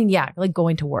do. I mean, like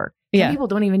going to work. Some people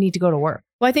don't even need to go to work.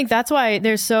 Well, I think that's why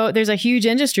there's a huge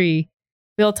industry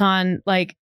built on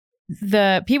like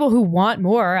the people who want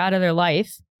more out of their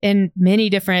life in many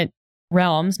different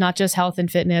realms, not just health and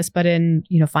fitness, but in,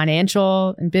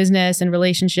 financial and business and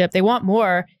relationship. They want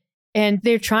more and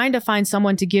they're trying to find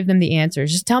someone to give them the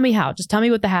answers. Just tell me how. Just tell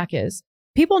me what the hack is.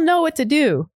 People know what to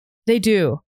do. They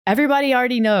do. Everybody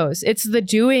already knows. It's the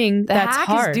doing that's hard.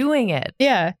 The hack is doing it.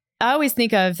 Yeah. I always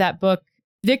think of that book,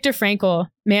 Viktor Frankl,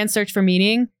 Man's Search for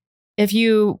Meaning. If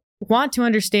you want to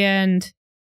understand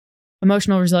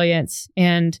emotional resilience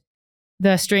and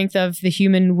the strength of the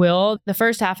human will, the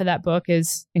first half of that book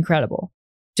is incredible.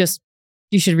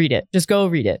 You should read it. Just go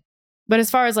read it. But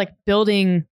as far as like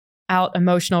building out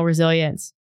emotional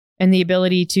resilience and the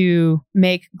ability to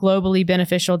make globally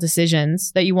beneficial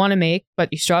decisions that you want to make, but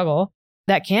you struggle,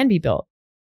 that can be built.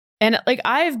 And like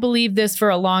I've believed this for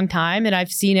a long time and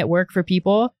I've seen it work for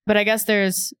people, but I guess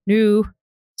there's new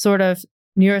sort of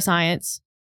neuroscience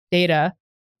data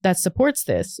that supports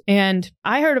this. And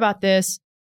I heard about this,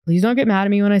 please don't get mad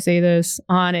at me when I say this,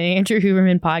 on an Andrew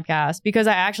Huberman podcast, because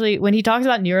when he talks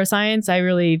about neuroscience,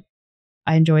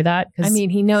 I enjoy that. I mean,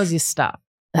 he knows his stuff.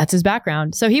 That's his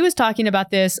background. So he was talking about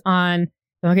this on,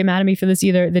 don't get mad at me for this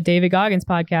either, the David Goggins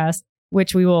podcast,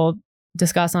 which we will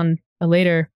discuss on a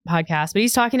later podcast. But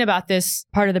he's talking about this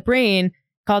part of the brain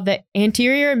called the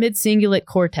anterior mid-cingulate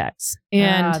cortex.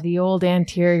 And the old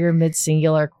anterior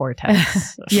mid-cingulate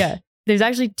cortex. Yeah. There's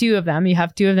actually two of them. You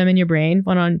have two of them in your brain,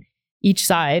 one on each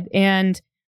side. And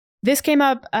this came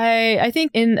up, I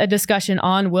think, in a discussion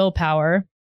on willpower.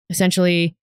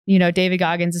 Essentially, David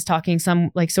Goggins is talking some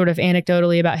like sort of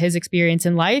anecdotally about his experience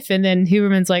in life. And then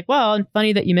Huberman's like, well,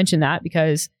 funny that you mentioned that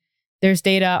because there's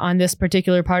data on this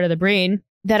particular part of the brain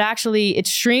that actually it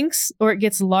shrinks or it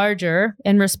gets larger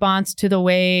in response to the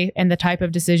way and the type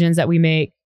of decisions that we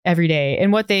make every day.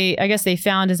 And what they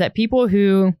found is that people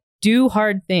who do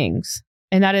hard things,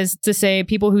 and that is to say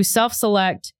people who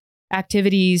self-select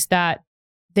activities that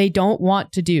they don't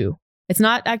want to do. It's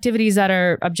not activities that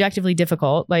are objectively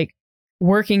difficult, like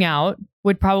working out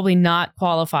would probably not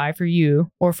qualify for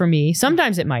you or for me.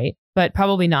 Sometimes it might, but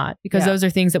probably not because those are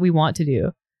things that we want to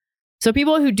do. So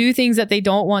people who do things that they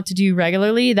don't want to do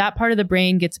regularly, that part of the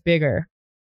brain gets bigger.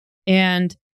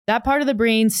 And that part of the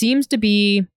brain seems to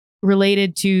be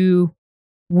related to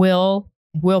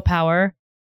willpower,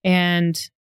 and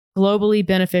globally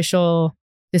beneficial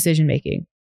decision making.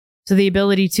 So the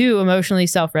ability to emotionally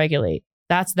self-regulate,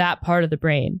 that's that part of the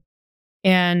brain.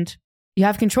 And you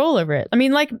have control over it. I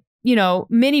mean, like,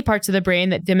 many parts of the brain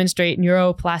that demonstrate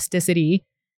neuroplasticity,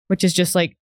 which is just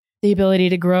like the ability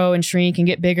to grow and shrink and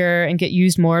get bigger and get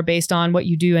used more based on what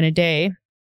you do in a day.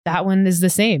 That one is the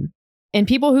same. And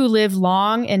people who live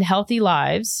long and healthy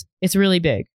lives, it's really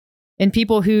big. And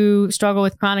people who struggle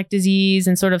with chronic disease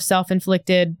and sort of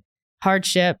self-inflicted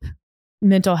hardship,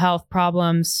 mental health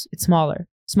problems, it's smaller,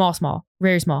 small,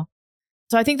 very small.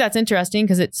 So I think that's interesting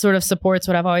because it sort of supports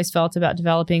what I've always felt about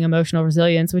developing emotional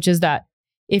resilience, which is that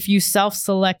if you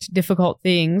self-select difficult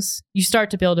things, you start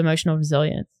to build emotional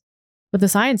resilience. But the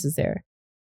science is there.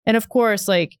 And of course,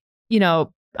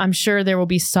 I'm sure there will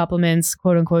be supplements,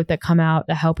 quote unquote, that come out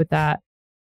that help with that.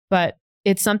 But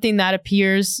it's something that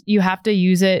appears you have to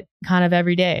use it kind of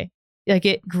every day. Like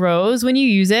it grows when you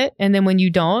use it. And then when you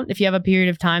don't, if you have a period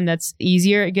of time that's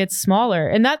easier, it gets smaller.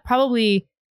 And that probably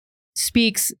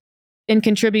speaks and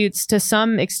contributes to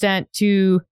some extent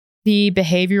to the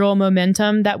behavioral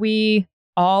momentum that we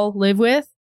all live with,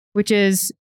 which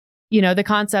is, the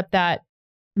concept that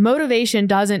motivation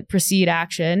doesn't precede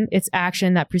action. It's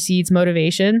action that precedes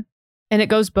motivation. And it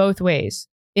goes both ways.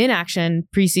 Inaction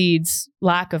precedes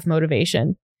lack of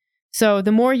motivation. So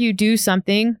the more you do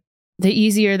something, the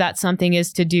easier that something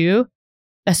is to do,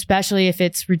 especially if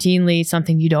it's routinely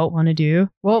something you don't want to do.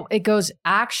 Well, it goes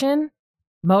action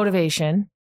motivation,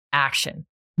 action.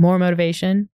 More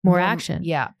motivation, more action.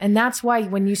 Yeah. And that's why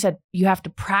when you said you have to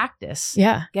practice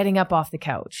getting up off the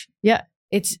couch. Yeah.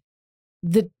 It's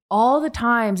all the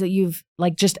times that you've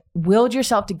like just willed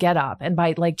yourself to get up and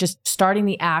by like just starting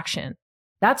the action.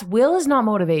 That's will is not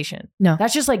motivation. No.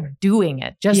 That's just like doing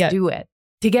it. Just do it.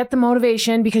 To get the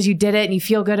motivation because you did it and you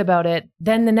feel good about it,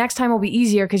 then the next time will be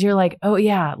easier because you're like, oh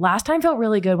yeah, last time felt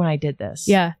really good when I did this.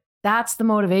 Yeah. That's the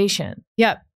motivation.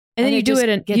 Yeah. And then you do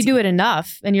it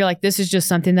enough and you're like, this is just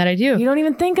something that I do. You don't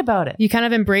even think about it. You kind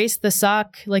of embrace the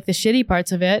suck, like the shitty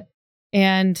parts of it.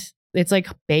 And it's like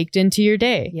baked into your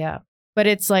day. Yeah. But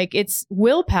it's like, it's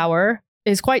willpower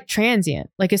is quite transient.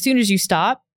 Like as soon as you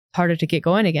stop, it's harder to get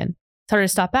going again. It's harder to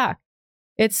stop back.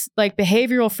 It's like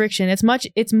behavioral friction. It's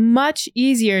much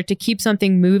easier to keep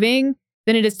something moving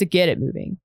than it is to get it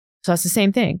moving. So that's the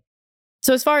same thing.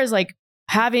 So as far as like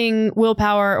having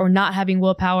willpower or not having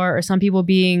willpower, or some people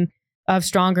being of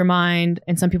stronger mind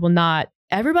and some people not,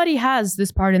 everybody has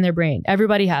this part in their brain.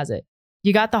 Everybody has it.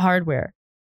 You got the hardware.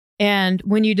 And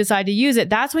when you decide to use it,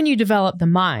 that's when you develop the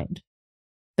mind.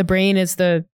 The brain is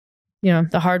the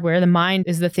hardware. The mind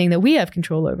is the thing that we have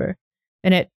control over.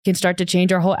 And it can start to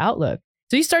change our whole outlook.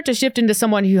 So you start to shift into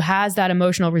someone who has that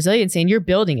emotional resiliency and you're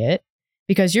building it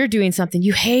because you're doing something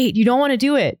you hate. You don't want to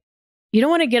do it. You don't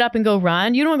want to get up and go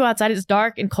run. You don't want to go outside. It's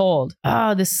dark and cold.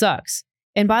 Oh, this sucks.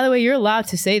 And by the way, you're allowed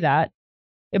to say that.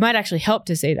 It might actually help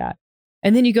to say that.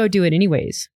 And then you go do it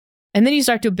anyways. And then you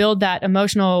start to build that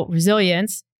emotional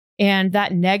resilience and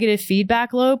that negative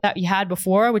feedback loop that you had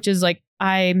before, which is like,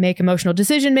 I make emotional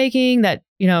decision making that,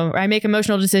 I make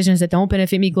emotional decisions that don't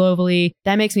benefit me globally.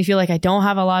 That makes me feel like I don't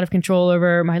have a lot of control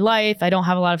over my life. I don't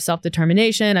have a lot of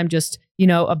self-determination. I'm just,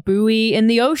 a buoy in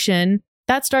the ocean.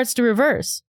 That starts to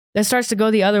reverse. That starts to go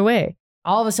the other way.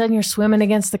 All of a sudden you're swimming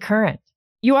against the current.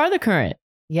 You are the current.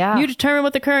 Yeah. You determine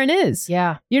what the current is.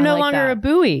 Yeah. You're no longer a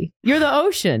buoy. You're the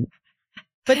ocean.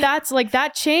 But that's like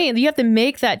that change. You have to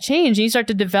make that change and you start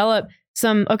to develop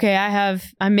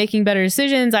I'm making better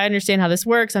decisions. I understand how this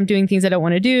works. I'm doing things I don't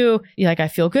want to do. I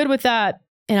feel good with that.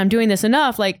 And I'm doing this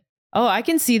enough. Like, oh, I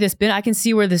can see this. I can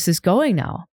see where this is going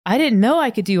now. I didn't know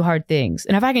I could do hard things.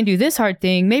 And if I can do this hard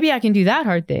thing, maybe I can do that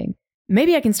hard thing.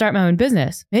 Maybe I can start my own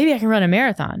business. Maybe I can run a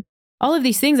marathon. All of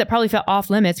these things that probably felt off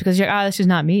limits because you're like, that's just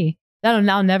not me.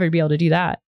 I'll never be able to do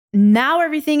that. Now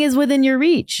everything is within your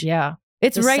reach. Yeah.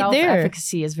 It's right there.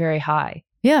 Self-efficacy is very high.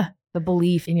 Yeah. The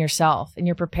belief in yourself and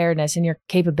your preparedness and your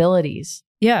capabilities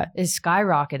is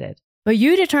skyrocketed. But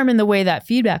you determine the way that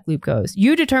feedback loop goes.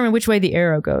 You determine which way the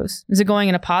arrow goes. Is it going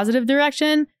in a positive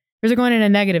direction or is it going in a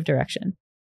negative direction?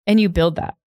 And you build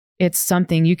that. It's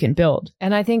something you can build.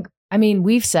 And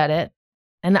we've said it,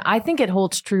 and I think it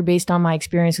holds true based on my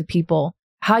experience with people.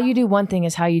 How you do one thing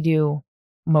is how you do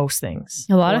most things.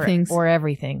 A lot of things. Or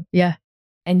everything. Yeah.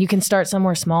 And you can start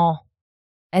somewhere small.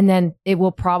 And then it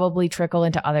will probably trickle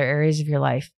into other areas of your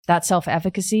life. That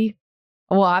self-efficacy.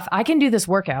 Well, if I can do this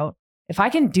workout, if I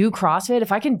can do CrossFit,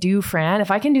 if I can do Fran,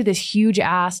 if I can do this huge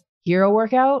ass hero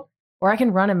workout, or I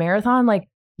can run a marathon,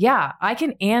 I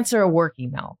can answer a work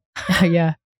email.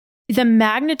 Yeah. The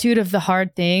magnitude of the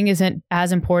hard thing isn't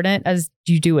as important as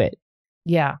you do it.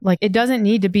 Yeah. It doesn't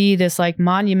need to be this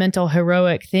monumental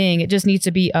heroic thing. It just needs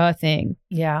to be a thing.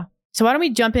 Yeah. So why don't we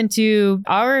jump into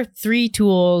our 3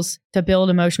 tools to build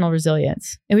emotional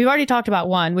resilience? And we've already talked about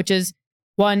one, which is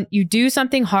you do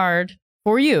something hard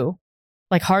for you,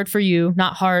 hard for you,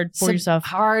 not hard for yourself.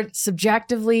 Hard,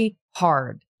 subjectively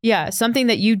hard. Yeah. Something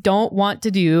that you don't want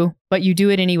to do, but you do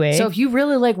it anyway. So if you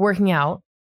really like working out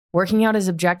is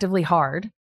objectively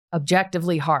hard.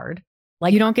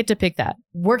 You don't get to pick that.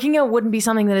 Working out wouldn't be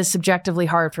something that is subjectively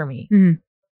hard for me. Mm-hmm.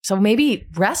 So maybe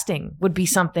resting would be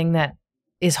something that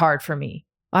is hard for me.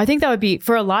 I think that would be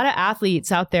for a lot of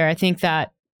athletes out there. I think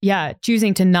that,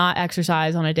 choosing to not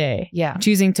exercise on a day. Yeah.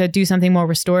 Choosing to do something more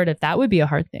restorative. That would be a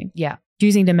hard thing. Yeah.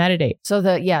 Choosing to meditate. So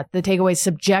the takeaway is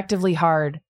subjectively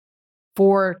hard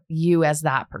for you as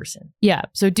that person. Yeah.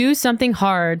 So do something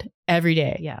hard every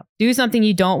day. Yeah. Do something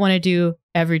you don't want to do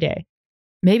every day.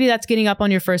 Maybe that's getting up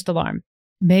on your first alarm.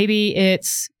 Maybe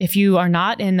it's, if you are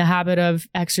not in the habit of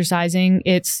exercising,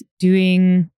 it's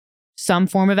doing some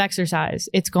form of exercise.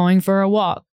 It's going for a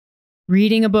walk,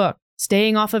 reading a book,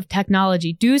 staying off of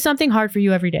technology. Do something hard for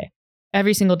you every day,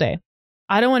 every single day.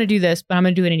 I don't want to do this, but I'm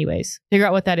going to do it anyways. Figure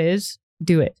out what that is.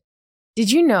 Do it.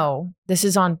 Did you know, this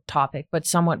is on topic, but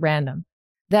somewhat random,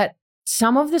 that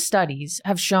some of the studies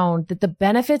have shown that the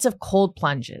benefits of cold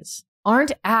plunges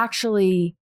aren't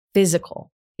actually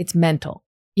physical. It's mental.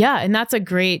 Yeah. And that's a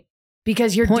great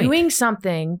because you're point. Doing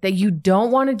something that you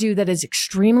don't want to do that is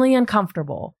extremely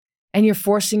uncomfortable. And you're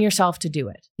forcing yourself to do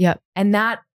it. Yep. And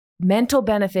that mental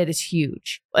benefit is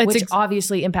huge, which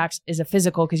obviously is a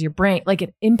physical because your brain, like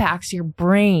it impacts your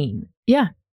brain. Yeah.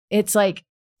 It's like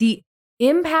the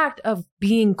impact of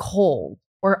being cold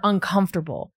or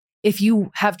uncomfortable, if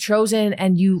you have chosen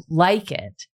and you like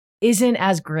it, isn't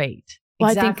as great. Well,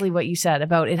 exactly what you said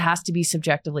about it has to be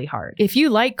subjectively hard. If you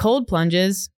like cold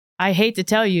plunges, I hate to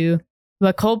tell you,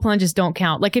 but cold plunges don't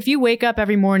count. Like if you wake up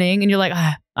every morning and you're like,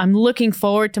 I'm looking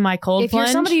forward to my cold plunge. If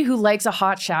you're somebody who likes a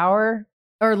hot shower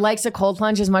or likes a cold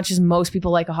plunge as much as most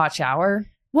people like a hot shower,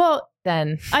 well,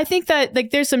 then I think that like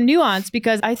there's some nuance,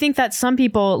 because I think that some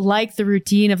people like the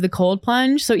routine of the cold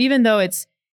plunge. So even though it's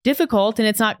difficult and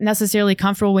it's not necessarily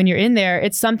comfortable when you're in there,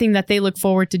 it's something that they look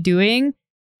forward to doing.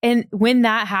 And when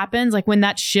that happens, like when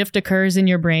that shift occurs in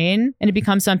your brain and it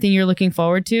becomes something you're looking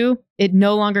forward to, it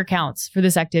no longer counts for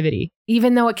this activity.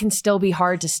 Even though it can still be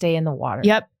hard to stay in the water.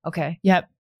 Yep. Okay. Yep.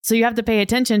 So you have to pay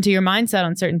attention to your mindset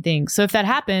on certain things. So if that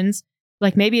happens,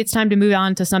 like maybe it's time to move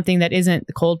on to something that isn't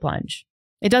the cold plunge.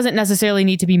 It doesn't necessarily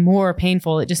need to be more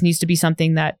painful. It just needs to be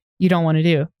something that you don't want to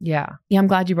do. Yeah. Yeah, I'm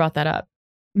glad you brought that up.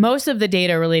 Most of the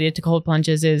data related to cold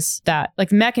plunges is that, like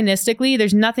mechanistically,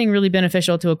 there's nothing really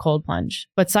beneficial to a cold plunge,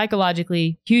 but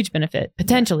psychologically, huge benefit,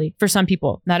 potentially, for some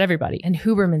people, not everybody. And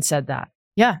Huberman said that.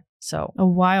 Yeah. So a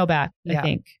while back, I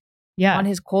think. Yeah. On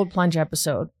his cold plunge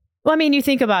episode. Well, I mean, you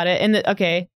think about it and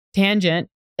tangent.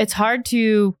 It's hard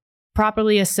to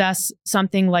properly assess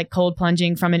something like cold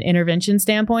plunging from an intervention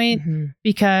standpoint,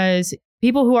 because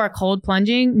people who are cold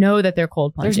plunging know that they're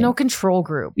cold plunging. There's no control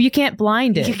group. You can't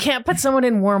blind it. You can't put someone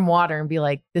in warm water and be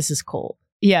like, this is cold.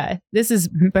 Yeah, this is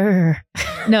brr.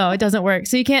 No, it doesn't work.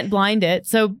 So you can't blind it.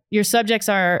 So your subjects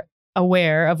are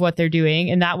aware of what they're doing,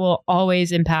 and that will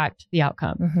always impact the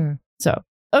outcome. So,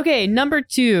 okay, number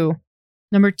two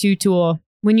tool.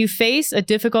 When you face a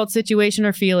difficult situation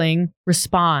or feeling,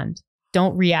 respond.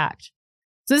 Don't react.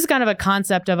 So this is kind of a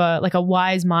concept of a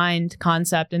wise mind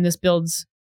concept, and this builds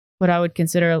what I would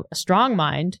consider a strong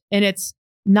mind. And it's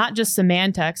not just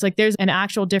semantics. Like there's an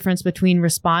actual difference between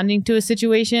responding to a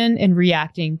situation and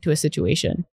reacting to a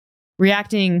situation.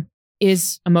 Reacting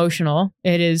is emotional.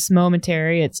 It is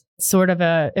momentary. It's sort of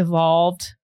a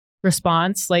evolved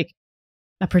response, like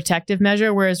a protective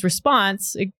measure. Whereas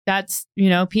response, that's,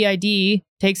 PID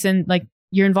takes in, like,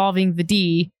 you're involving the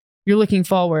D, you're looking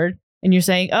forward and you're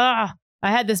saying, I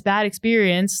had this bad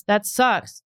experience. That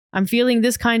sucks. I'm feeling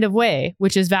this kind of way,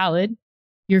 which is valid.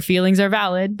 Your feelings are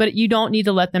valid, but you don't need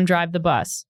to let them drive the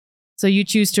bus. So you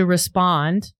choose to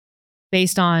respond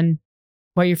based on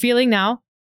what you're feeling now,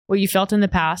 what you felt in the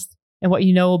past, and what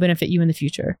you know will benefit you in the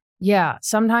future. Yeah.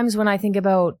 Sometimes when I think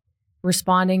about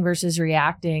responding versus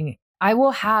reacting, I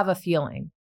will have a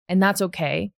feeling, and that's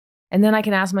okay. And then I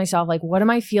can ask myself, like, what am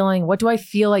I feeling? What do I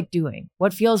feel like doing?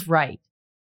 What feels right?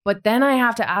 But then I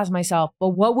have to ask myself, but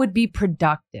what would be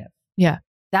productive? Yeah.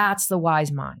 That's the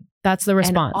wise mind. That's the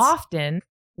response. And often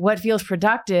what feels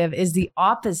productive is the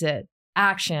opposite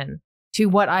action to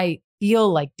what I feel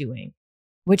like doing,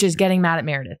 which is getting mad at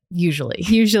Meredith, usually.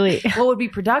 What would be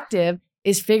productive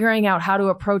is figuring out how to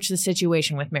approach the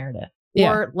situation with Meredith,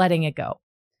 or letting it go.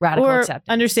 Radical acceptance.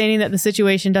 Understanding that the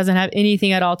situation doesn't have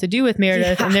anything at all to do with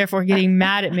Meredith, and therefore getting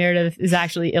mad at Meredith is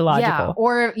actually illogical. Yeah.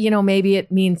 Or, maybe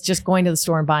it means just going to the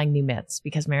store and buying new mitts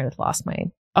because Meredith lost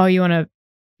mine. Oh, you want to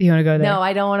go there? No,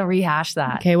 I don't want to rehash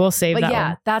that. Okay, we'll save that. But yeah,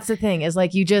 one. That's the thing, is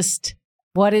like,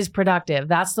 what is productive?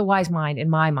 That's the wise mind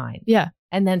in my mind. Yeah.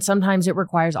 And then sometimes it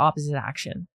requires opposite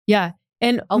action. Yeah.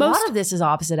 And a lot of this is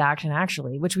opposite action,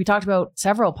 actually, which we talked about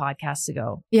several podcasts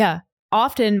ago. Yeah.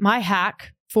 Often my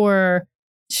hack for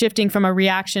shifting from a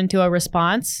reaction to a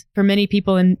response for many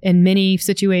people in many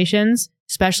situations,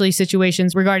 especially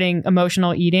situations regarding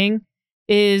emotional eating,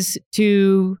 is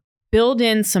to build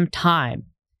in some time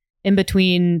in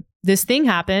between. This thing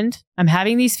happened. I'm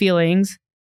having these feelings.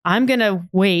 I'm going to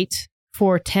wait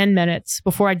for 10 minutes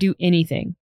before I do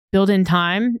anything. Build in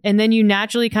time. And then you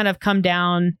naturally kind of come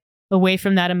down away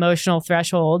from that emotional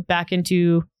threshold back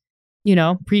into,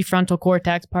 prefrontal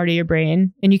cortex part of your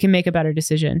brain, and you can make a better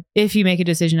decision if you make a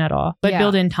decision at all, but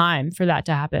build in time for that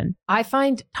to happen. I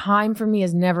find time for me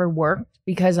has never worked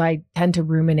because I tend to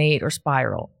ruminate or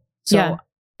spiral. So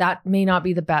that may not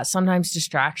be the best. Sometimes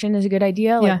distraction is a good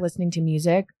idea, like listening to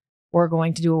music or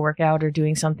going to do a workout or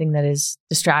doing something that is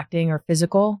distracting or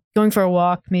physical. Going for a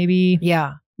walk, maybe.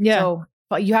 Yeah. So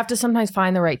but you have to sometimes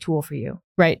find the right tool for you.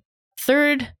 Right.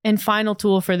 Third and final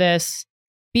tool for this,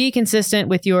 be consistent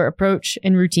with your approach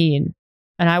and routine.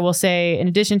 And I will say, in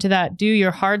addition to that, do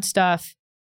your hard stuff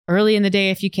early in the day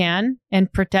if you can,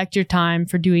 and protect your time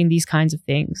for doing these kinds of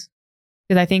things.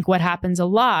 Because I think what happens a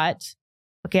lot,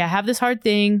 I have this hard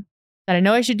thing that I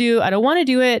know I should do. I don't want to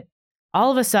do it.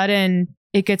 All of a sudden,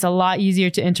 it gets a lot easier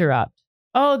to interrupt.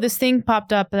 Oh, this thing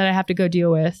popped up that I have to go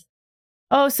deal with.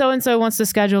 Oh, so-and-so wants to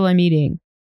schedule a meeting.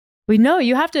 We know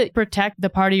you have to protect the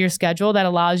part of your schedule that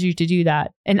allows you to do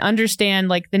that and understand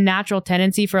like the natural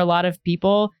tendency for a lot of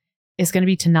people is going to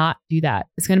be to not do that.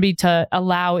 It's going to be to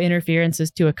allow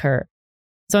interferences to occur.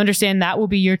 So understand that will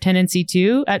be your tendency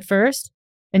too at first,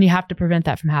 and you have to prevent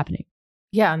that from happening.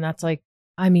 Yeah. And that's like,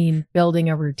 I mean, building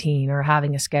a routine or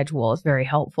having a schedule is very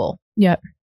helpful. Yep.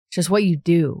 It's just what you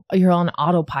do. You're on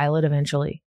autopilot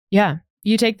eventually. Yeah.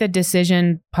 You take the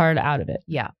decision part out of it.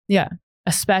 Yeah. Yeah.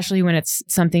 Especially when it's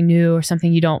something new or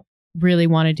something you don't really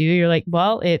want to do. You're like,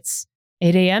 well, it's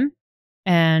 8 a.m.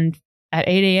 and at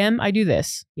 8 a.m. I do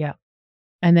this. Yeah.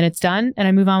 And then it's done and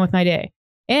I move on with my day.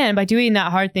 And by doing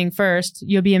that hard thing first,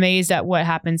 you'll be amazed at what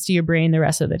happens to your brain the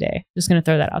rest of the day. Just going to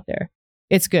throw that out there.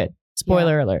 It's good.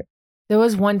 Spoiler alert. There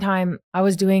was one time I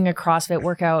was doing a CrossFit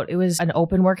workout. It was an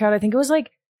open workout. I think it was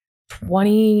like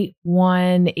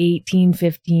 21, 18,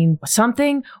 15,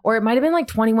 something, or it might have been like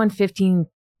 21, 15,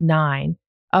 9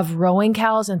 of rowing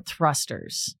cows and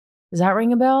thrusters. Does that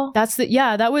ring a bell?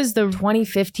 That was the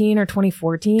 2015 or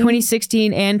 2014?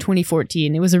 2016 and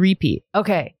 2014. It was a repeat.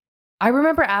 Okay. I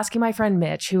remember asking my friend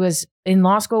Mitch, who was in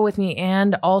law school with me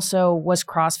and also was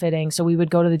CrossFitting. So we would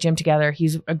go to the gym together.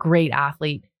 He's a great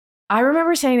athlete. I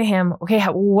remember saying to him, okay,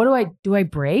 what do I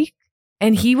break?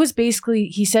 And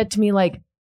he said to me like,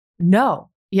 no.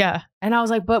 Yeah. And I was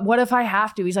like, but what if I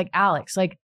have to? He's like, Alex,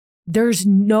 like there's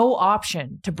no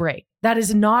option to break. That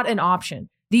is not an option.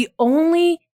 The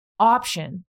only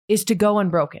option is to go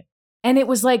unbroken. And it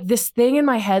was like this thing in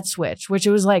my head switch, which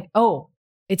it was like, oh,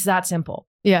 it's that simple.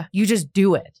 Yeah. You just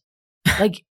do it.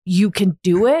 Like you can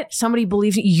do it. Somebody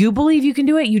believes you believe you can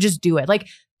do it. You just do it. Like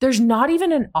there's not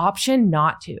even an option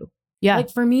not to. Yeah.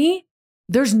 Like for me,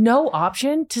 there's no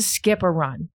option to skip a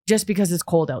run just because it's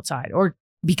cold outside or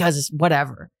because it's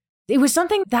whatever. It was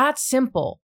something that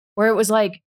simple where it was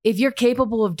like, if you're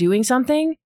capable of doing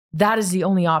something, that is the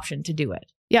only option to do it.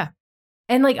 Yeah.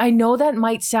 And like, I know that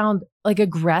might sound like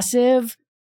aggressive,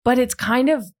 but it's kind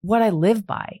of what I live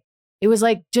by. It was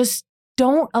like, just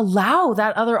don't allow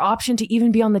that other option to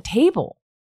even be on the table.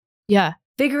 Yeah.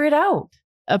 Figure it out.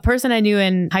 A person I knew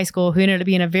in high school who ended up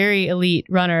being a very elite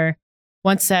runner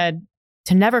once said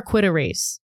to never quit a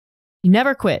race. You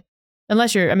never quit.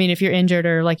 Unless if you're injured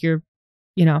or like you're,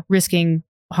 risking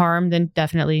harm, then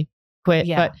definitely quit.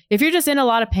 Yeah. But if you're just in a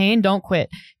lot of pain, don't quit.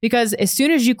 Because as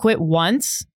soon as you quit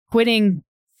once, quitting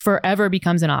forever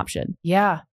becomes an option.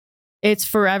 Yeah. It's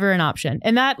forever an option.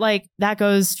 And that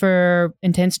goes for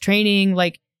intense training.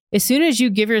 Like as soon as you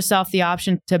give yourself the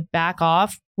option to back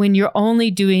off, when you're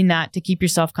only doing that to keep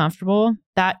yourself comfortable,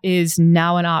 that is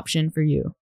now an option for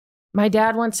you. My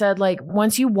dad once said, like,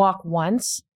 once you walk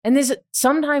once, and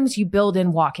sometimes you build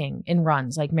in walking in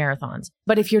runs like marathons.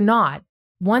 But if you're not,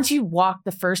 once you walk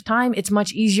the first time, it's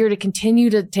much easier to continue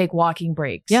to take walking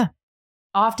breaks. Yeah.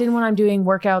 Often when I'm doing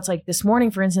workouts, like this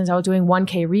morning, for instance, I was doing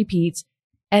 1K repeats,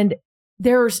 and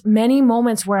there's many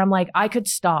moments where I'm like, I could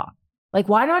stop. Like,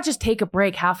 why not just take a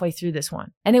break halfway through this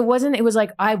one? And it was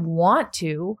like, I want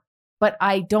to, but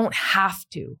I don't have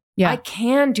to. Yeah. I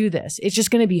can do this. It's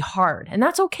just going to be hard. And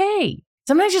that's okay.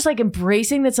 Sometimes just like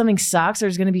embracing that something sucks or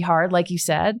is going to be hard, like you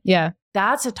said. Yeah.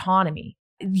 That's autonomy.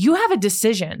 You have a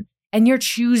decision and you're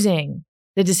choosing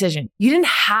the decision. You didn't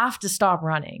have to stop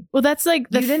running. Well, that's like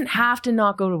you didn't have to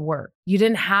not go to work. You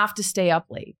didn't have to stay up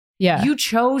late. Yeah. You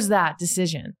chose that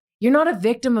decision. You're not a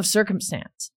victim of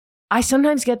circumstance. I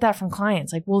sometimes get that from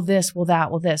clients, like, well, this, well,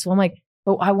 that, well, this. Well, I'm like,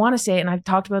 but I want to say it, and I've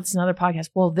talked about this in other podcasts.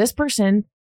 Well, this person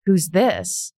who's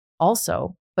this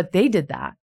also, but they did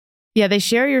that. Yeah, they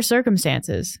share your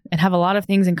circumstances and have a lot of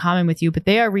things in common with you, but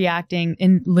they are reacting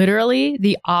in literally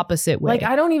the opposite way. Like,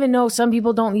 I don't even know, some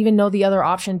people don't even know the other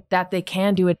option that they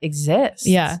can do it exists.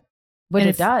 Yeah. But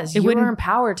it does. You are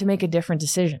empowered to make a different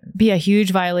decision. Be a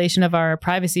huge violation of our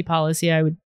privacy policy. I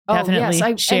would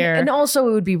definitely share. And also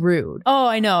it would be rude. Oh,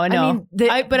 I know. I mean,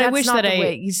 but I wish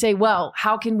that you say, well,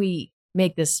 how can we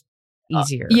make this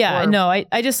easier?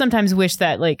 I just sometimes wish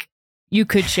that like you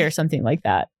could share something like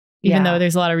that, even though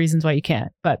there's a lot of reasons why you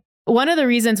can't. But one of the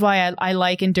reasons why I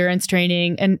like endurance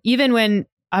training, and even when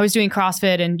I was doing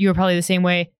CrossFit and you were probably the same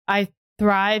way, I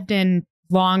thrived in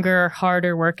longer,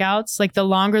 harder workouts. Like the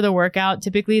longer the workout,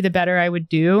 typically the better I would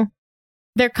do.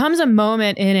 There comes a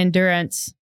moment in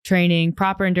endurance training,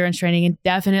 proper endurance training, and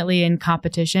definitely in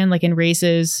competition, like in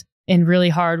races, in really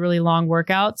hard, really long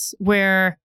workouts,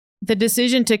 where the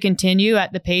decision to continue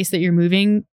at the pace that you're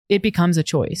moving, it becomes a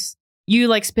choice. You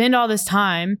like spend all this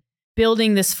time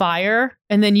building this fire,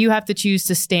 and then you have to choose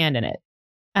to stand in it.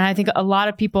 And I think a lot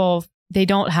of people, they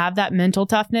don't have that mental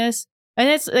toughness. And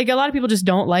it's like a lot of people just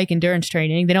don't like endurance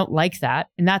training. They don't like that.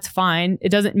 And that's fine. It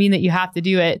doesn't mean that you have to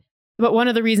do it. But one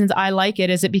of the reasons I like it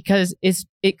is because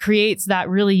it creates that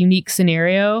really unique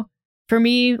scenario for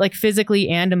me, like physically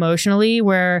and emotionally,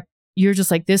 where you're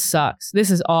just like, this sucks. This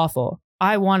is awful.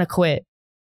 I want to quit.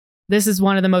 This is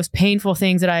one of the most painful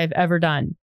things that I have ever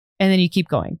done. And then you keep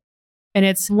going. And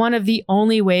it's one of the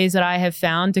only ways that I have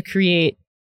found to create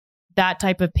that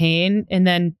type of pain and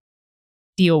then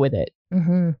deal with it.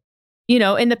 Mm-hmm. You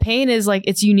know, and the pain is like,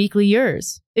 it's uniquely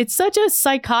yours. It's such a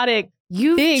psychotic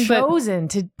You've chosen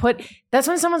to put, that's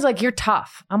when someone's like, you're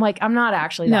tough. I'm like, I'm not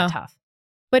actually that tough.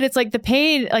 But it's like the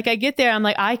pain, like I get there, I'm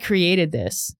like, I created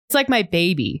this. It's like my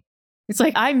baby. It's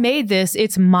like, I made this.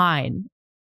 It's mine.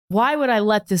 Why would I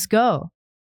let this go?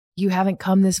 You haven't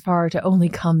come this far to only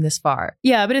come this far.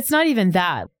 Yeah, but it's not even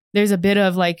that. There's a bit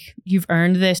of like, you've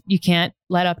earned this. You can't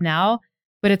let up now.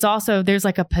 But it's also, there's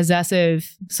like a possessive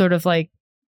sort of like,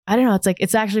 I don't know. It's like,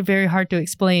 it's actually very hard to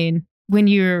explain when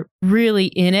you're really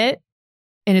in it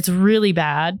and it's really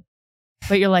bad,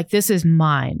 but you're like, this is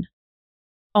mine.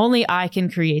 Only I can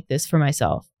create this for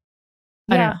myself.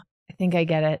 Yeah, I think I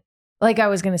get it. Like I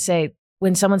was going to say,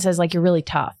 when someone says like, you're really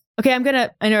tough. Okay, I'm going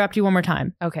to interrupt you one more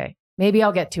time. Okay. Maybe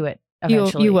I'll get to it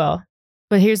eventually. You will.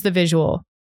 But here's the visual.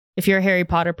 If you're a Harry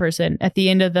Potter person, at the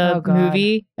end of the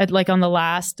movie, like on the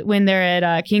last, when they're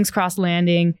at King's Cross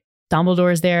Landing,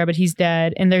 Dumbledore's there, but he's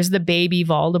dead. And there's the baby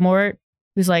Voldemort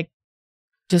who's like,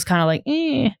 just kind of like,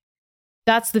 eh.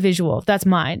 That's the visual. That's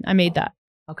mine. I made that.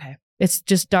 Okay. It's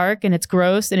just dark and it's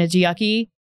gross and it's yucky,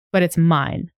 but it's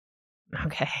mine.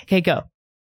 Okay. Okay, go.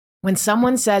 When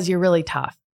someone says you're really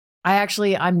tough,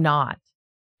 I'm not.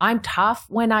 I'm tough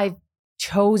when I've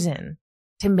chosen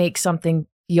to make something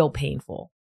feel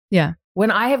painful. Yeah.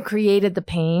 When I have created the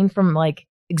pain from like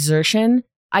exertion,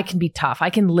 I can be tough. I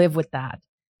can live with that.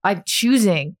 I'm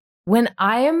choosing. When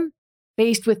I am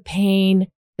faced with pain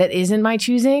that isn't my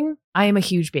choosing, I am a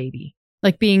huge baby.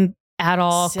 Like being at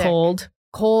all sick.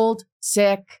 cold,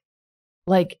 sick.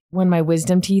 Like when my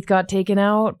wisdom teeth got taken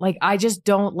out, like I just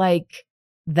don't like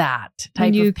that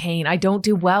type of pain. I don't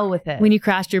do well with it. When you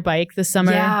crashed your bike this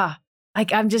summer. Yeah.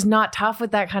 Like I'm just not tough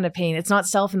with that kind of pain. It's not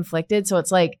self-inflicted. So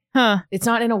it's like, it's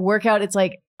not in a workout. It's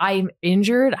like I'm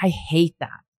injured. I hate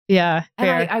that. Yeah.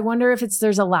 And I wonder if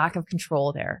there's a lack of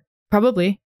control there.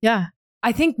 Probably. Yeah.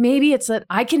 I think maybe it's that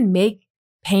I can make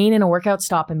pain in a workout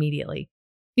stop immediately.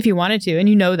 If you wanted to, and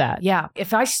you know that. Yeah.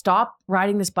 If I stop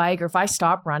riding this bike or if I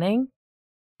stop running,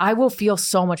 I will feel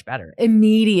so much better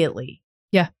immediately.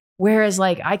 Yeah. Whereas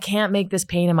like I can't make this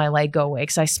pain in my leg go away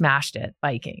because I smashed it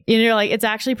biking. And you're like, it's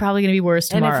actually probably going to be worse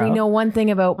tomorrow. And if we know one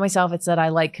thing about myself, it's that I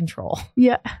like control.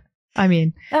 Yeah. I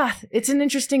mean, it's an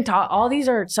interesting topic. All these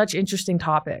are such interesting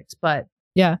topics, but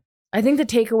yeah, I think the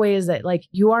takeaway is that like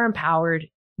you are empowered,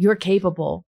 you're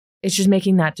capable. It's just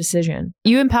making that decision.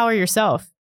 You empower yourself.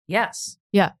 Yes.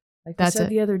 Yeah. Like I said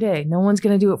the other day, no one's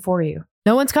going to do it for you.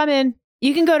 No one's coming.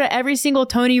 You can go to every single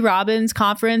Tony Robbins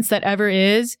conference that ever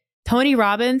is. Tony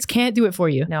Robbins can't do it for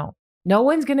you. No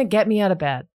one's going to get me out of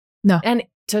bed. No. And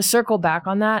to circle back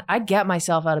on that, I get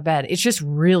myself out of bed. It's just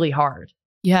really hard.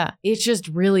 Yeah. It's just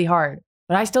really hard.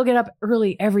 But I still get up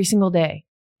early every single day.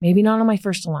 Maybe not on my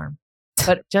first alarm,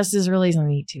 but just as early as I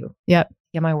need to. Yep.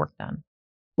 Get my work done.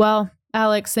 Well,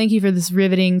 Alex, thank you for this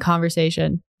riveting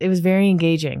conversation. It was very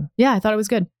engaging. Yeah, I thought it was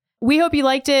good. We hope you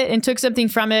liked it and took something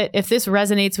from it. If this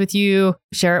resonates with you,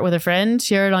 share it with a friend,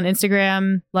 share it on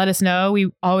Instagram. Let us know. We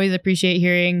always appreciate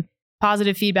hearing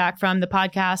positive feedback from the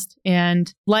podcast.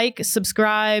 And like,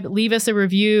 subscribe, leave us a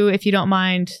review if you don't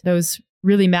mind. Those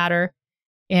really matter.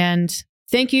 And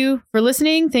thank you for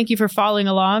listening. Thank you for following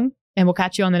along. And we'll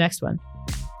catch you on the next one.